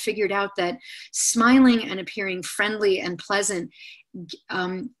they have figured out that smiling and appearing friendly and pleasant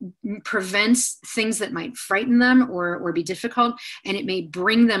prevents things that might frighten them or be difficult, and it may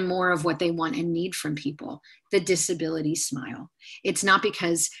bring them more of what they want and need from people, the disability smile. It's not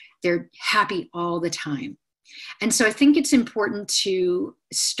because they're happy all the time. And so I think it's important to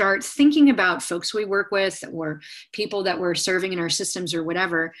start thinking about folks we work with or people that we're serving in our systems or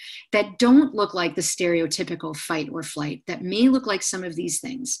whatever that don't look like the stereotypical fight or flight, that may look like some of these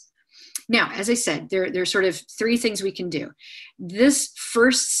things. Now, as I said, there are sort of 3 things we can do. This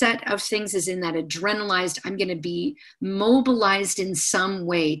first set of things is in that adrenalized, I'm going to be mobilized in some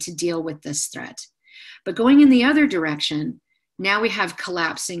way to deal with this threat. But going in the other direction, now we have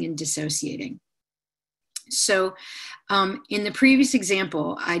collapsing and dissociating. So in the previous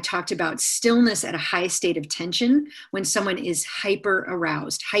example, I talked about stillness at a high state of tension when someone is hyper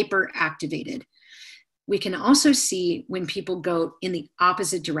aroused, hyper activated. We can also see when people go in the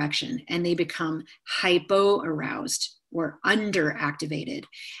opposite direction and they become hypo aroused or underactivated.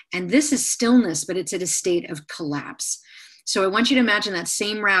 And this is stillness, but it's at a state of collapse. So I want you to imagine that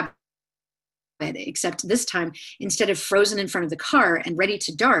same rabbit, except this time, instead of frozen in front of the car and ready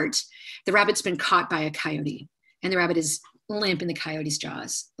to dart, the rabbit's been caught by a coyote. And the rabbit is limp in the coyote's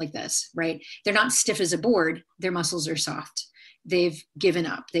jaws like this, right? They're not stiff as a board. Their muscles are soft. They've given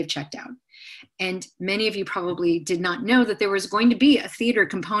up. They've checked out. And many of you probably did not know that there was going to be a theater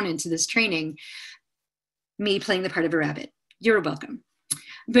component to this training, me playing the part of a rabbit. You're welcome.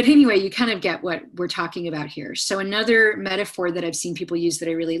 But anyway, you kind of get what we're talking about here. So another metaphor that I've seen people use that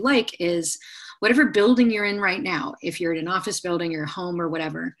I really like is whatever building you're in right now, if you're in an office building or home or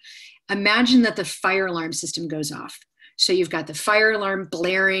whatever, imagine that the fire alarm system goes off. So you've got the fire alarm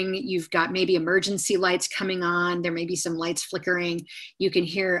blaring, you've got maybe emergency lights coming on, there may be some lights flickering, you can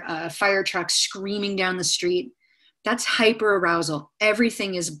hear a fire truck screaming down the street. That's hyperarousal.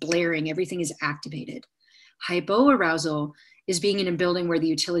 Everything is blaring, everything is activated. Hypoarousal is being in a building where the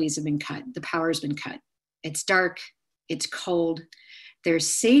utilities have been cut, the power has been cut. It's dark, it's cold, there's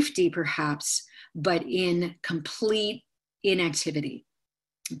safety perhaps, but in complete inactivity.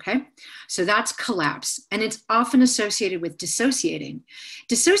 Okay, so that's collapse, and it's often associated with dissociating.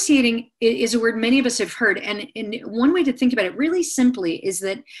 Dissociating is a word many of us have heard, and one way to think about it really simply is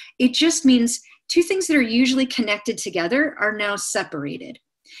that it just means two things that are usually connected together are now separated.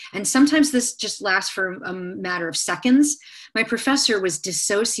 And sometimes this just lasts for a matter of seconds. My professor was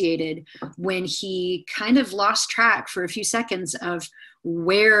dissociated when he kind of lost track for a few seconds of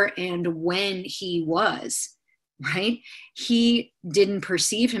where and when he was. Right? He didn't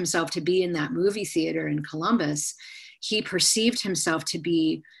perceive himself to be in that movie theater in Columbus. He perceived himself to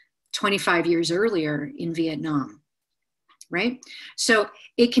be 25 years earlier in Vietnam, right? So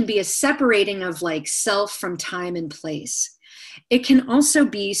it can be a separating of like self from time and place. It can also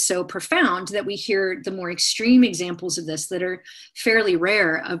be so profound that we hear the more extreme examples of this that are fairly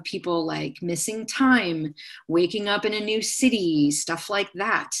rare, of people like missing time, waking up in a new city, stuff like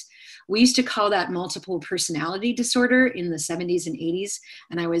that. We used to call that multiple personality disorder in the 70s and 80s,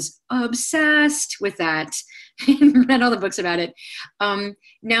 and I was obsessed with that and read all the books about it.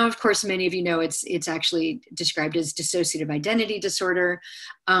 Now, of course, many of you know it's actually described as dissociative identity disorder.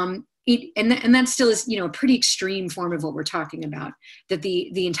 And that still is, a pretty extreme form of what we're talking about, that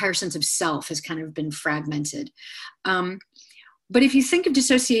the entire sense of self has kind of been fragmented. But if you think of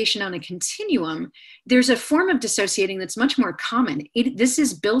dissociation on a continuum, there's a form of dissociating that's much more common. This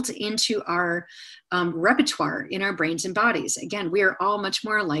is built into our repertoire in our brains and bodies. Again, we are all much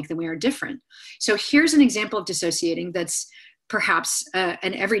more alike than we are different. So here's an example of dissociating that's perhaps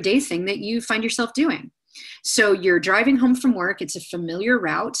an everyday thing that you find yourself doing. So you're driving home from work, it's a familiar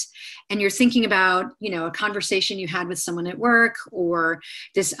route, and you're thinking about, a conversation you had with someone at work, or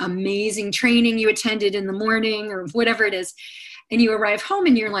this amazing training you attended in the morning, or whatever it is. And you arrive home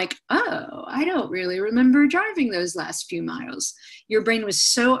and you're like, oh, I don't really remember driving those last few miles. Your brain was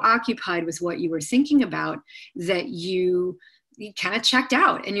so occupied with what you were thinking about that you kind of checked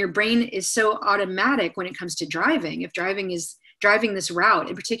out. And your brain is so automatic when it comes to driving. If driving this route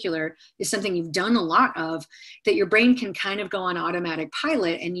in particular is something you've done a lot of, that your brain can kind of go on automatic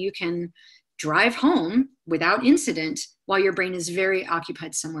pilot and you can drive home without incident while your brain is very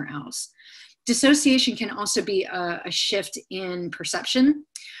occupied somewhere else. Dissociation can also be a shift in perception.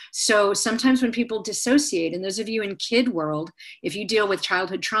 So sometimes when people dissociate, and those of you in kid world, if you deal with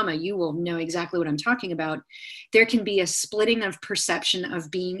childhood trauma, you will know exactly what I'm talking about. There can be a splitting of perception of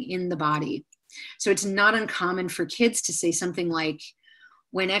being in the body. So it's not uncommon for kids to say something like,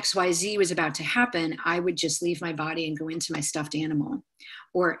 when XYZ was about to happen, I would just leave my body and go into my stuffed animal.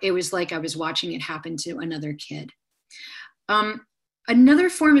 Or it was like I was watching it happen to another kid. Another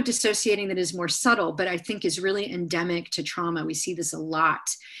form of dissociating that is more subtle, but I think is really endemic to trauma, we see this a lot,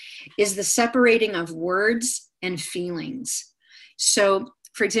 is the separating of words and feelings. So,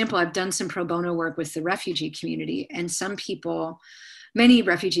 for example, I've done some pro bono work with the refugee community, and many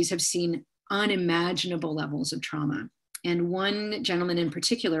refugees have seen unimaginable levels of trauma. And one gentleman in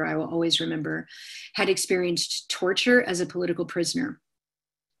particular, I will always remember, had experienced torture as a political prisoner.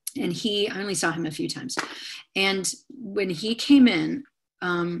 And I only saw him a few times. And when he came in,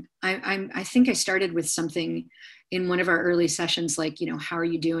 I think I started with something in one of our early sessions, like, how are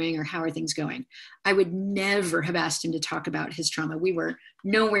you doing? Or how are things going? I would never have asked him to talk about his trauma. We were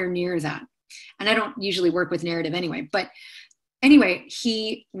nowhere near that. And I don't usually work with narrative anyway, but Anyway,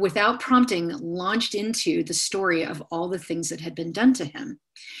 he, without prompting, launched into the story of all the things that had been done to him.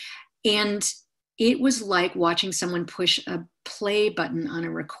 And it was like watching someone push a play button on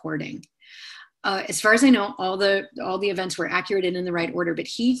a recording. As far as I know, all the events were accurate and in the right order, but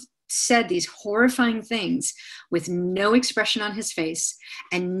he said these horrifying things with no expression on his face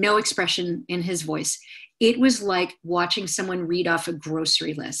and no expression in his voice. It was like watching someone read off a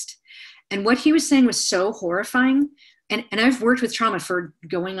grocery list. And what he was saying was so horrifying. And I've worked with trauma for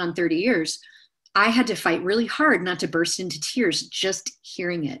going on 30 years. I had to fight really hard not to burst into tears just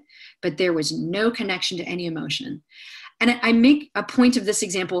hearing it. But there was no connection to any emotion. And I make a point of this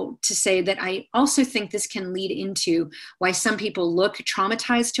example to say that I also think this can lead into why some people look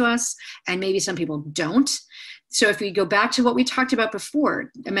traumatized to us and maybe some people don't. So if we go back to what we talked about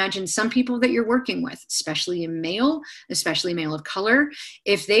before, imagine some people that you're working with, especially male of color,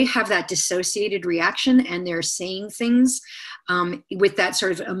 if they have that dissociated reaction and they're saying things with that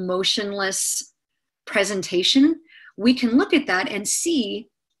sort of emotionless presentation, we can look at that and see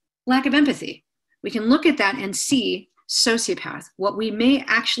lack of empathy. We can look at that and see sociopath. What we may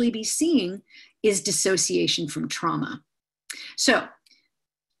actually be seeing is dissociation from trauma. So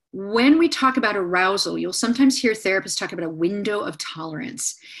when we talk about arousal, you'll sometimes hear therapists talk about a window of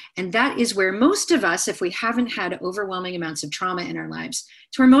tolerance. And that is where most of us, if we haven't had overwhelming amounts of trauma in our lives,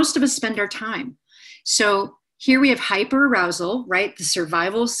 it's where most of us spend our time. So here we have hyperarousal, right? The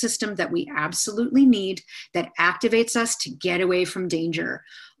survival system that we absolutely need that activates us to get away from danger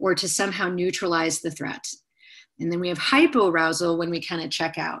or to somehow neutralize the threat. And then we have hypoarousal when we kind of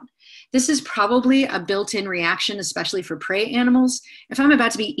check out. This is probably a built-in reaction, especially for prey animals. If I'm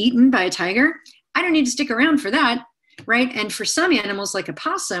about to be eaten by a tiger, I don't need to stick around for that, right? And for some animals like a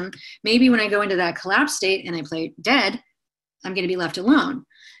possum, maybe when I go into that collapse state and I play dead, I'm going to be left alone.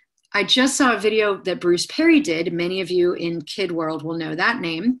 I just saw a video that Bruce Perry did. Many of you in Kid World will know that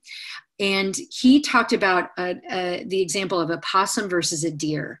name. And he talked about the example of a possum versus a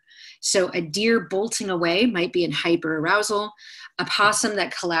deer. So a deer bolting away might be in hyperarousal. A possum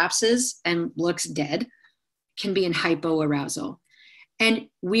that collapses and looks dead can be in hypoarousal. And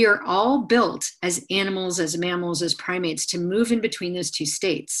we are all built as animals, as mammals, as primates to move in between those two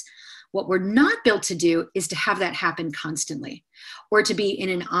states. What we're not built to do is to have that happen constantly or to be in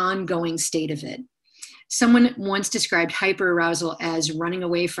an ongoing state of it. Someone once described hyperarousal as running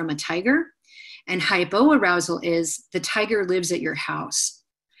away from a tiger, and hypoarousal is the tiger lives at your house.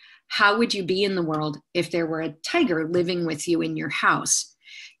 How would you be in the world if there were a tiger living with you in your house?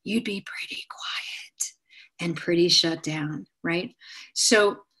 You'd be pretty quiet and pretty shut down, right?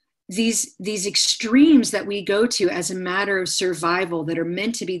 So these extremes that we go to as a matter of survival that are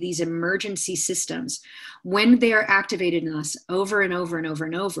meant to be these emergency systems, when they are activated in us over and over and over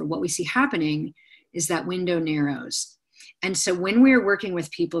and over, what we see happening is that window narrows. And so when we're working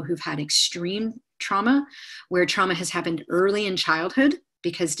with people who've had extreme trauma, where trauma has happened early in childhood,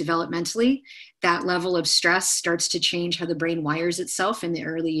 because developmentally, that level of stress starts to change how the brain wires itself in the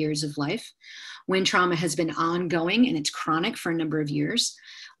early years of life. When trauma has been ongoing and it's chronic for a number of years,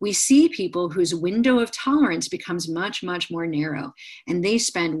 we see people whose window of tolerance becomes much, much more narrow, and they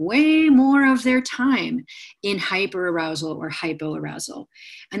spend way more of their time in hyperarousal or hypoarousal.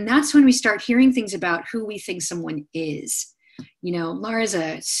 And that's when we start hearing things about who we think someone is. You know, Laura's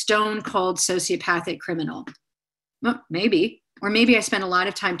a stone cold sociopathic criminal. Well, maybe. Or maybe I spent a lot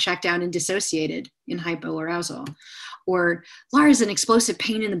of time checked out and dissociated in hypoarousal. Or Laura's an explosive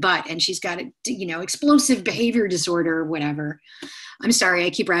pain in the butt and she's got a, explosive behavior disorder or whatever. I'm sorry, I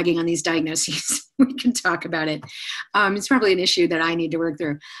keep ragging on these diagnoses. We can talk about it. It's probably an issue that I need to work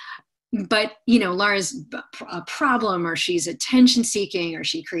through. But, Laura's a problem, or she's attention seeking, or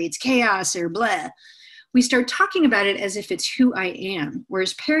she creates chaos, or blah. We start talking about it as if it's who I am.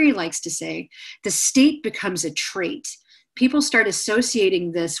 Whereas Perry likes to say, the state becomes a trait. People start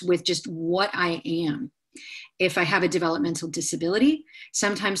associating this with just what I am. If I have a developmental disability,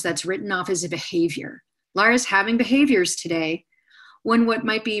 sometimes that's written off as a behavior. Laura's having behaviors today, when what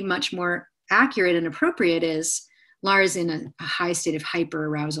might be much more accurate and appropriate is Laura's in a high state of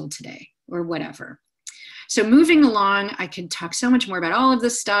hyperarousal today, or whatever. So moving along, I could talk so much more about all of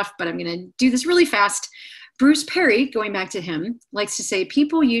this stuff, but I'm going to do this really fast. Bruce Perry, going back to him, likes to say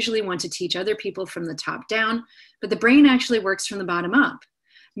people usually want to teach other people from the top down, but the brain actually works from the bottom up.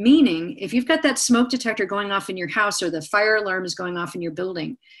 Meaning, if you've got that smoke detector going off in your house or the fire alarm is going off in your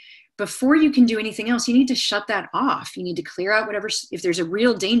building, before you can do anything else, you need to shut that off. You need to clear out whatever, if there's a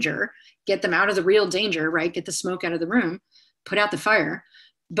real danger, get them out of the real danger, right? Get the smoke out of the room, put out the fire.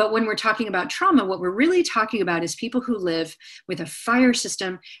 But when we're talking about trauma, what we're really talking about is people who live with a fire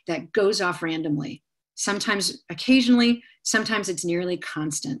system that goes off randomly. sometimes occasionally, sometimes it's nearly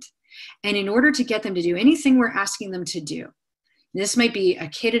constant. And in order to get them to do anything we're asking them to do, this might be a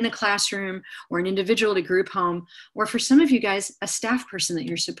kid in a classroom or an individual at a group home, or for some of you guys, a staff person that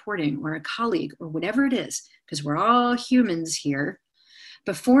you're supporting or a colleague or whatever it is, because we're all humans here.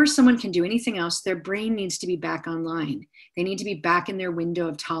 Before someone can do anything else, their brain needs to be back online. They need to be back in their window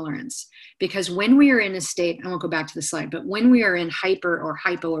of tolerance. Because when we are in a state, I won't go back to the slide, but when we are in hyper or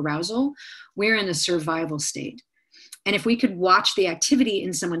hypoarousal, we're in a survival state. And if we could watch the activity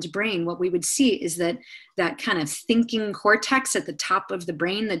in someone's brain, what we would see is that that kind of thinking cortex at the top of the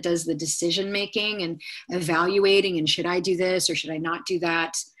brain that does the decision making and evaluating, and should I do this or should I not do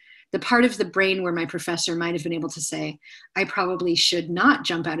that? The part of the brain where my professor might have been able to say, I probably should not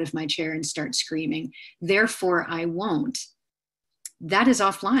jump out of my chair and start screaming, therefore I won't. That is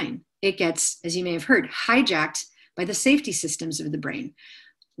offline. It gets, as you may have heard, hijacked by the safety systems of the brain.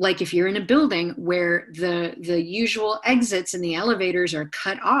 Like if you're in a building where the usual exits and the elevators are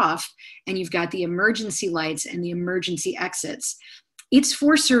cut off and you've got the emergency lights and the emergency exits, it's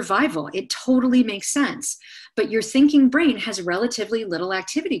for survival. It totally makes sense. But your thinking brain has relatively little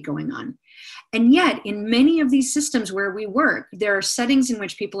activity going on. And yet, in many of these systems where we work, there are settings in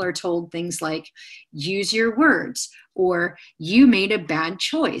which people are told things like, use your words, or you made a bad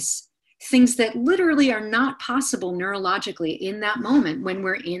choice. Things that literally are not possible neurologically in that moment when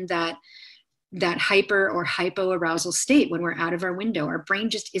we're in that hyper or hypoarousal state, when we're out of our window. Our brain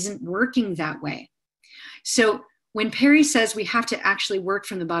just isn't working that way. So when Perry says we have to actually work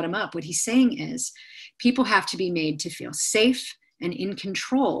from the bottom up, what he's saying is people have to be made to feel safe and in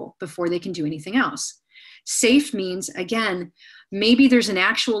control before they can do anything else. Safe means, again, maybe there's an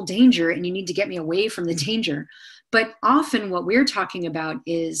actual danger and you need to get me away from the danger. But often what we're talking about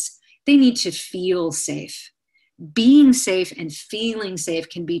is they need to feel safe. Being safe and feeling safe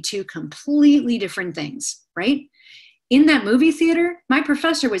can be two completely different things, right? In that movie theater, my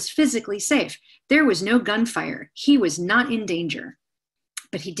professor was physically safe. There was no gunfire. He was not in danger.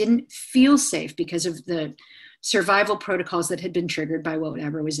 But he didn't feel safe because of the survival protocols that had been triggered by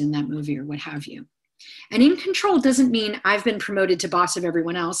whatever was in that movie or what have you. And in control doesn't mean I've been promoted to boss of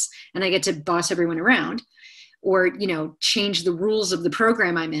everyone else and I get to boss everyone around, or, you know, change the rules of the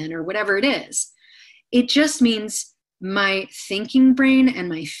program I'm in or whatever it is. It just means my thinking brain and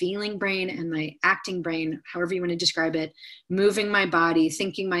my feeling brain and my acting brain, however you want to describe it, moving my body,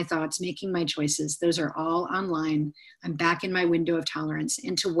 thinking my thoughts, making my choices, those are all online. I'm back in my window of tolerance.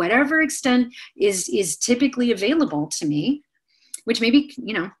 And to whatever extent is typically available to me, which may be,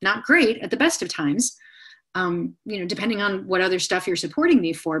 you know, not great at the best of times, you know, depending on what other stuff you're supporting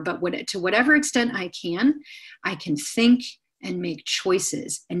me for, but to whatever extent I can think and make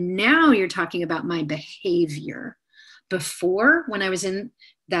choices. And now you're talking about my behavior. Before, when I was in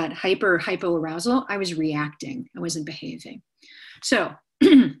that hypoarousal, I was reacting. I wasn't behaving. So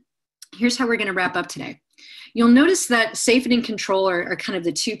here's how we're going to wrap up today. You'll notice that safe and in control are kind of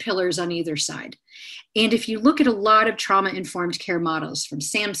the two pillars on either side. And if you look at a lot of trauma-informed care models from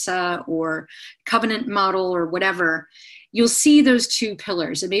SAMHSA or Covenant model or whatever, you'll see those two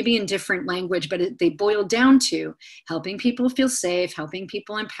pillars. It may be in different language, but they boil down to helping people feel safe, helping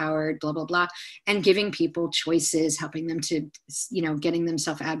people empowered, blah, blah, blah, and giving people choices, helping them to, you know, getting them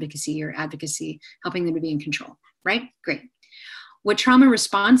self-advocacy or advocacy, helping them to be in control, right? Great. What trauma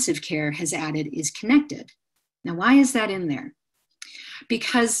responsive care has added is connected. Now, why is that in there?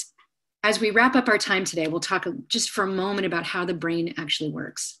 Because as we wrap up our time today, we'll talk just for a moment about how the brain actually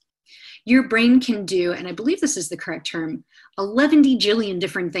works. Your brain can do, and I believe this is the correct term, 11 jillion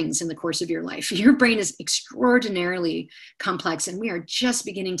different things in the course of your life. Your brain is extraordinarily complex, and we are just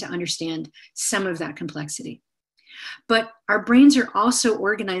beginning to understand some of that complexity. But our brains are also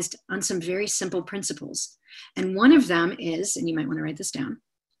organized on some very simple principles. And one of them is, and you might want to write this down,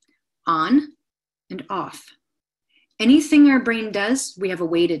 on and off. Anything our brain does, we have a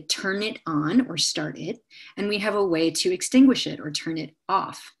way to turn it on or start it, and we have a way to extinguish it or turn it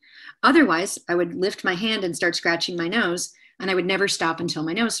off. Otherwise, I would lift my hand and start scratching my nose, and I would never stop until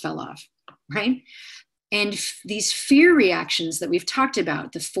my nose fell off, right? And these fear reactions that we've talked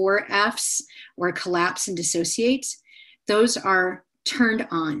about, the 4 Fs, or collapse and dissociate, those are turned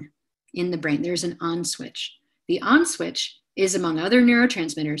on in the brain. There's an on switch. The on switch is, among other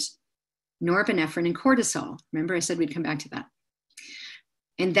neurotransmitters, norepinephrine and cortisol. Remember, I said we'd come back to that.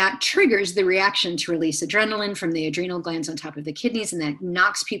 And that triggers the reaction to release adrenaline from the adrenal glands on top of the kidneys, and that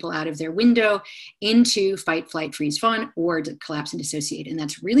knocks people out of their window into fight, flight, freeze, fawn, or to collapse and dissociate. And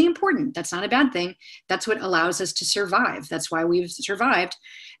that's really important. That's not a bad thing. That's what allows us to survive. That's why we've survived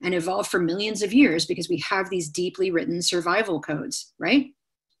and evolved for millions of years, because we have these deeply written survival codes, right?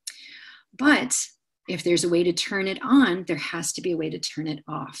 But If there's a way to turn it on, there has to be a way to turn it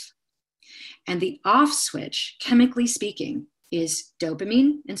off. And the off switch, chemically speaking, is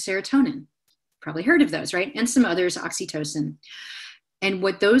dopamine and serotonin. Probably heard of those, right? And some others, oxytocin. And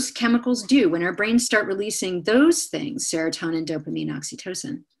what those chemicals do when our brains start releasing those things, serotonin, dopamine,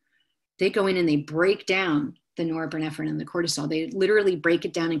 oxytocin, they go in and they break down the norepinephrine and the cortisol. They literally break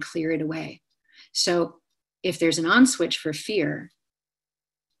it down and clear it away. So if there's an on switch for fear,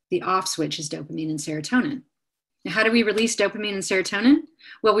 the off switch is dopamine and serotonin. Now, how do we release dopamine and serotonin?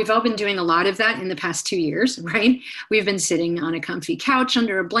 Well, we've all been doing a lot of that in the past 2 years, right? We've been sitting on a comfy couch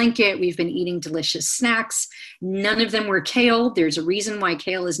under a blanket. We've been eating delicious snacks. None of them were kale. There's a reason why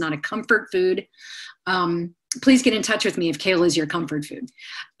kale is not a comfort food. Please get in touch with me if kale is your comfort food.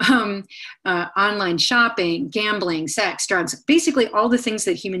 Online shopping, gambling, sex, drugs, basically all the things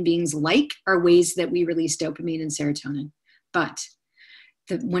that human beings like are ways that we release dopamine and serotonin. But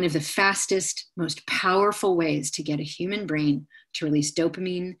one of the fastest, most powerful ways to get a human brain to release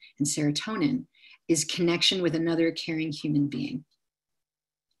dopamine and serotonin is connection with another caring human being.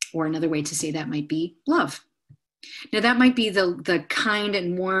 Or another way to say that might be love. Now that might be the kind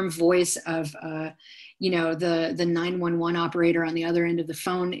and warm voice of the 911 operator on the other end of the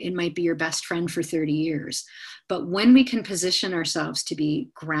phone. It might be your best friend for 30 years. But when we can position ourselves to be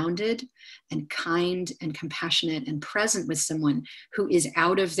grounded and kind and compassionate and present with someone who is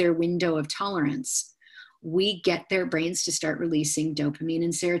out of their window of tolerance, we get their brains to start releasing dopamine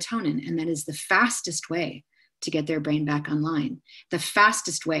and serotonin. And that is the fastest way to get their brain back online, the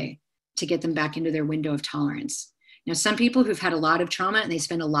fastest way to get them back into their window of tolerance. Now, some people who've had a lot of trauma and they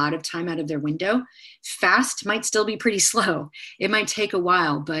spend a lot of time out of their window, fast might still be pretty slow. It might take a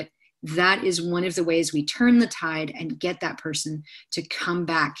while, but that is one of the ways we turn the tide and get that person to come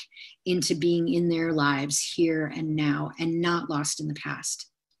back into being in their lives here and now and not lost in the past.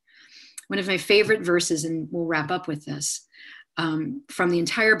 One of my favorite verses, and we'll wrap up with this, from the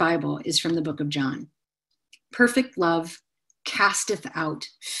entire Bible is from the book of John. Perfect love casteth out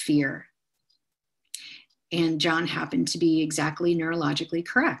fear. And John happened to be exactly neurologically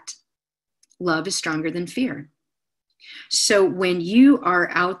correct. Love is stronger than fear. So when you are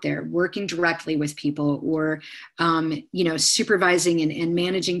out there working directly with people or, supervising and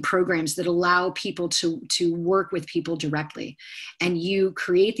managing programs that allow people to work with people directly, and you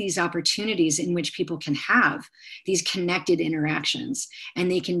create these opportunities in which people can have these connected interactions and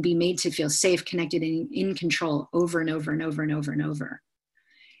they can be made to feel safe, connected, and in control over and over and over and over and over,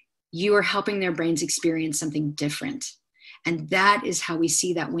 you are helping their brains experience something different. And that is how we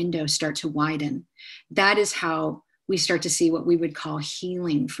see that window start to widen. That is how we start to see what we would call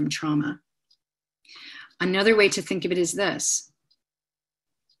healing from trauma. Another way to think of it is this.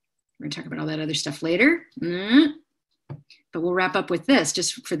 We're going to talk about all that other stuff later, but we'll wrap up with this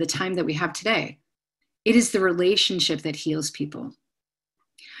just for the time that we have today. It is the relationship that heals people.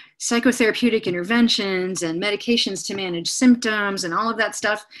 Psychotherapeutic interventions and medications to manage symptoms and all of that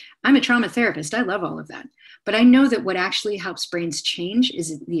stuff. I'm a trauma therapist. I love all of that. But I know that what actually helps brains change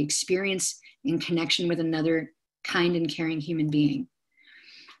is the experience in connection with another kind and caring human being.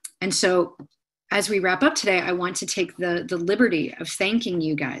 And so as we wrap up today, I want to take the liberty of thanking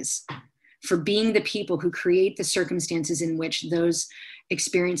you guys for being the people who create the circumstances in which those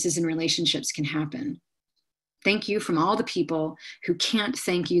experiences and relationships can happen. Thank you from all the people who can't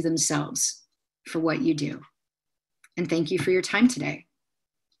thank you themselves for what you do. And thank you for your time today.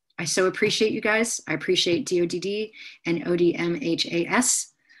 I so appreciate you guys. I appreciate DODD and ODMHAS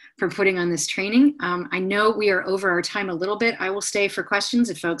for putting on this training. I know we are over our time a little bit. I will stay for questions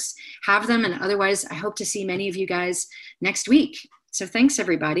if folks have them. And otherwise, I hope to see many of you guys next week. So thanks,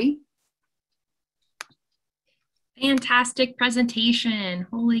 everybody. Fantastic presentation.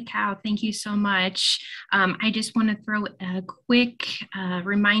 Holy cow. Thank you so much. I just want to throw a quick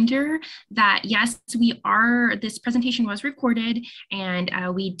reminder that yes, this presentation was recorded and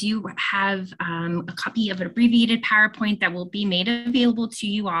we do have a copy of an abbreviated PowerPoint that will be made available to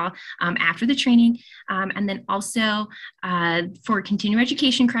you all after the training. And then also for continuing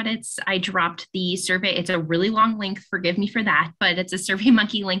education credits, I dropped the survey. It's a really long link, forgive me for that, but it's a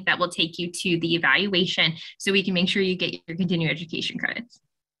SurveyMonkey link that will take you to the evaluation so we can make sure you get your continuing education credits.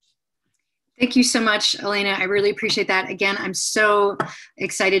 Thank you so much, Elena. I really appreciate that. Again, I'm so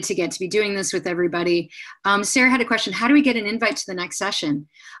excited to get to be doing this with everybody. Sarah had a question. How do we get an invite to the next session?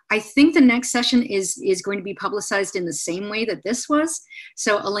 I think the next session is going to be publicized in the same way that this was.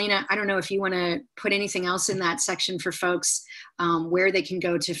 So Elena, I don't know if you want to put anything else in that section for folks where they can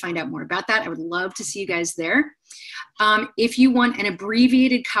go to find out more about that. I would love to see you guys there. If you want an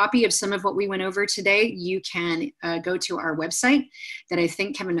abbreviated copy of some of what we went over today, you can go to our website that I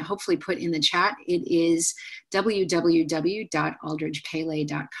think Kevin hopefully put in the chat. It is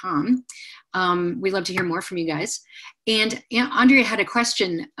www.aldridgepele.com. We'd love to hear more from you guys. And Andrea had a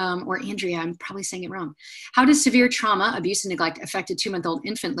question, or Andrea, I'm probably saying it wrong. How does severe trauma, abuse, and neglect affect a 2-month-old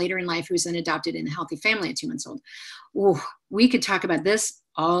infant later in life who is then adopted in a healthy family at 2 months old? Ooh, we could talk about this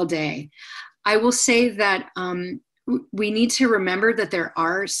all day. I will say that we need to remember that there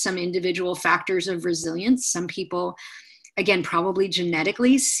are some individual factors of resilience. Some people, again, probably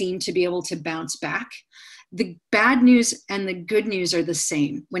genetically seem to be able to bounce back. The bad news and the good news are the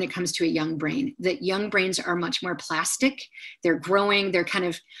same when it comes to a young brain, that young brains are much more plastic. They're growing, they're kind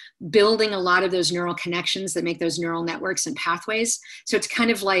of building a lot of those neural connections that make those neural networks and pathways. So it's kind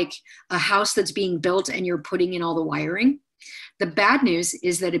of like a house that's being built and you're putting in all the wiring. The bad news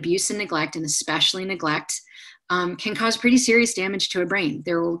is that abuse and neglect, and especially neglect, can cause pretty serious damage to a brain.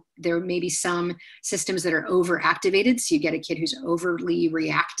 There may be some systems that are overactivated, so you get a kid who's overly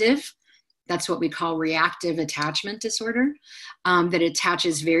reactive. That's what we call reactive attachment disorder, that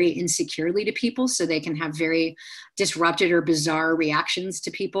attaches very insecurely to people, so they can have very disrupted or bizarre reactions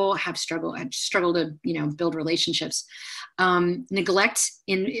to people, struggle to build relationships. Neglect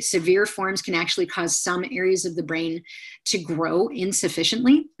in severe forms can actually cause some areas of the brain to grow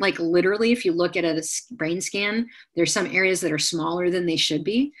insufficiently. Like literally, if you look at a brain scan, there's some areas that are smaller than they should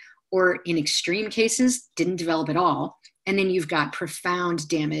be, or in extreme cases, didn't develop at all. And then you've got profound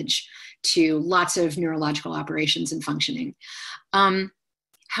damage to lots of neurological operations and functioning.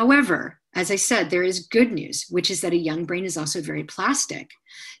 However, as I said, there is good news, which is that a young brain is also very plastic.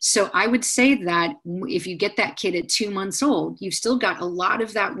 So I would say that if you get that kid at 2 months old, you've still got a lot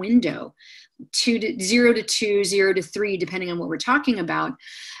of that window, 0 to 2, 0 to 3, depending on what we're talking about,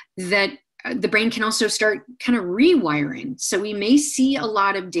 that the brain can also start kind of rewiring. So we may see a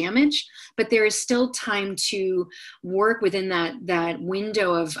lot of damage, but there is still time to work within that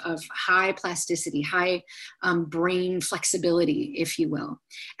window of high plasticity, high brain flexibility, if you will.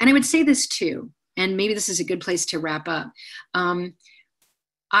 And I would say this too, and maybe this is a good place to wrap up.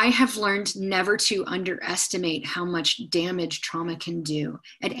 I have learned never to underestimate how much damage trauma can do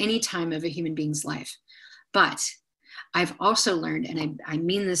at any time of a human being's life. But I've also learned, and I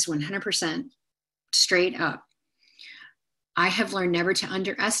mean this 100% straight up, I have learned never to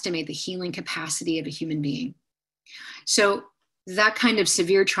underestimate the healing capacity of a human being. So that kind of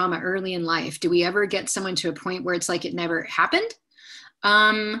severe trauma early in life, do we ever get someone to a point where it's like it never happened?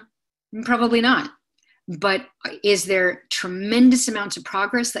 Probably not. But is there tremendous amounts of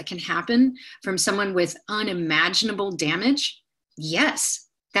progress that can happen from someone with unimaginable damage? Yes,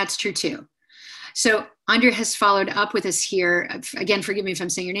 that's true too. So Andrea has followed up with us here. Again, forgive me if I'm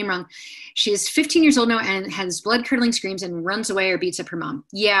saying your name wrong. She is 15 years old now and has blood-curdling screams and runs away or beats up her mom.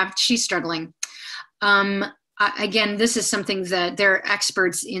 Yeah, she's struggling. Again, this is something that they're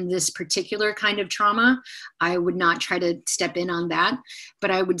experts in this particular kind of trauma. I would not try to step in on that,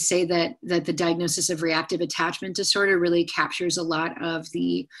 but I would say that the diagnosis of reactive attachment disorder really captures a lot of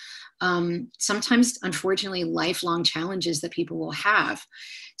the sometimes, unfortunately, lifelong challenges that people will have.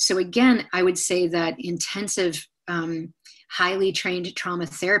 So again, I would say that intensive, highly trained trauma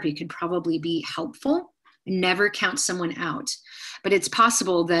therapy could probably be helpful. Never count someone out, but it's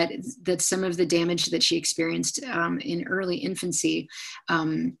possible that some of the damage that she experienced in early infancy,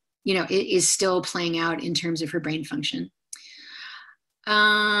 it is still playing out in terms of her brain function.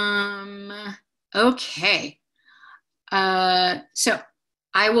 Okay, so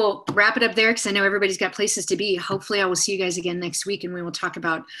I will wrap it up there because I know everybody's got places to be. Hopefully I will see you guys again next week and we will talk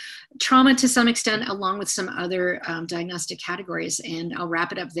about trauma to some extent along with some other diagnostic categories, and I'll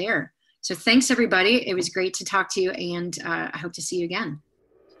wrap it up there. So thanks everybody. It was great to talk to you, and I hope to see you again.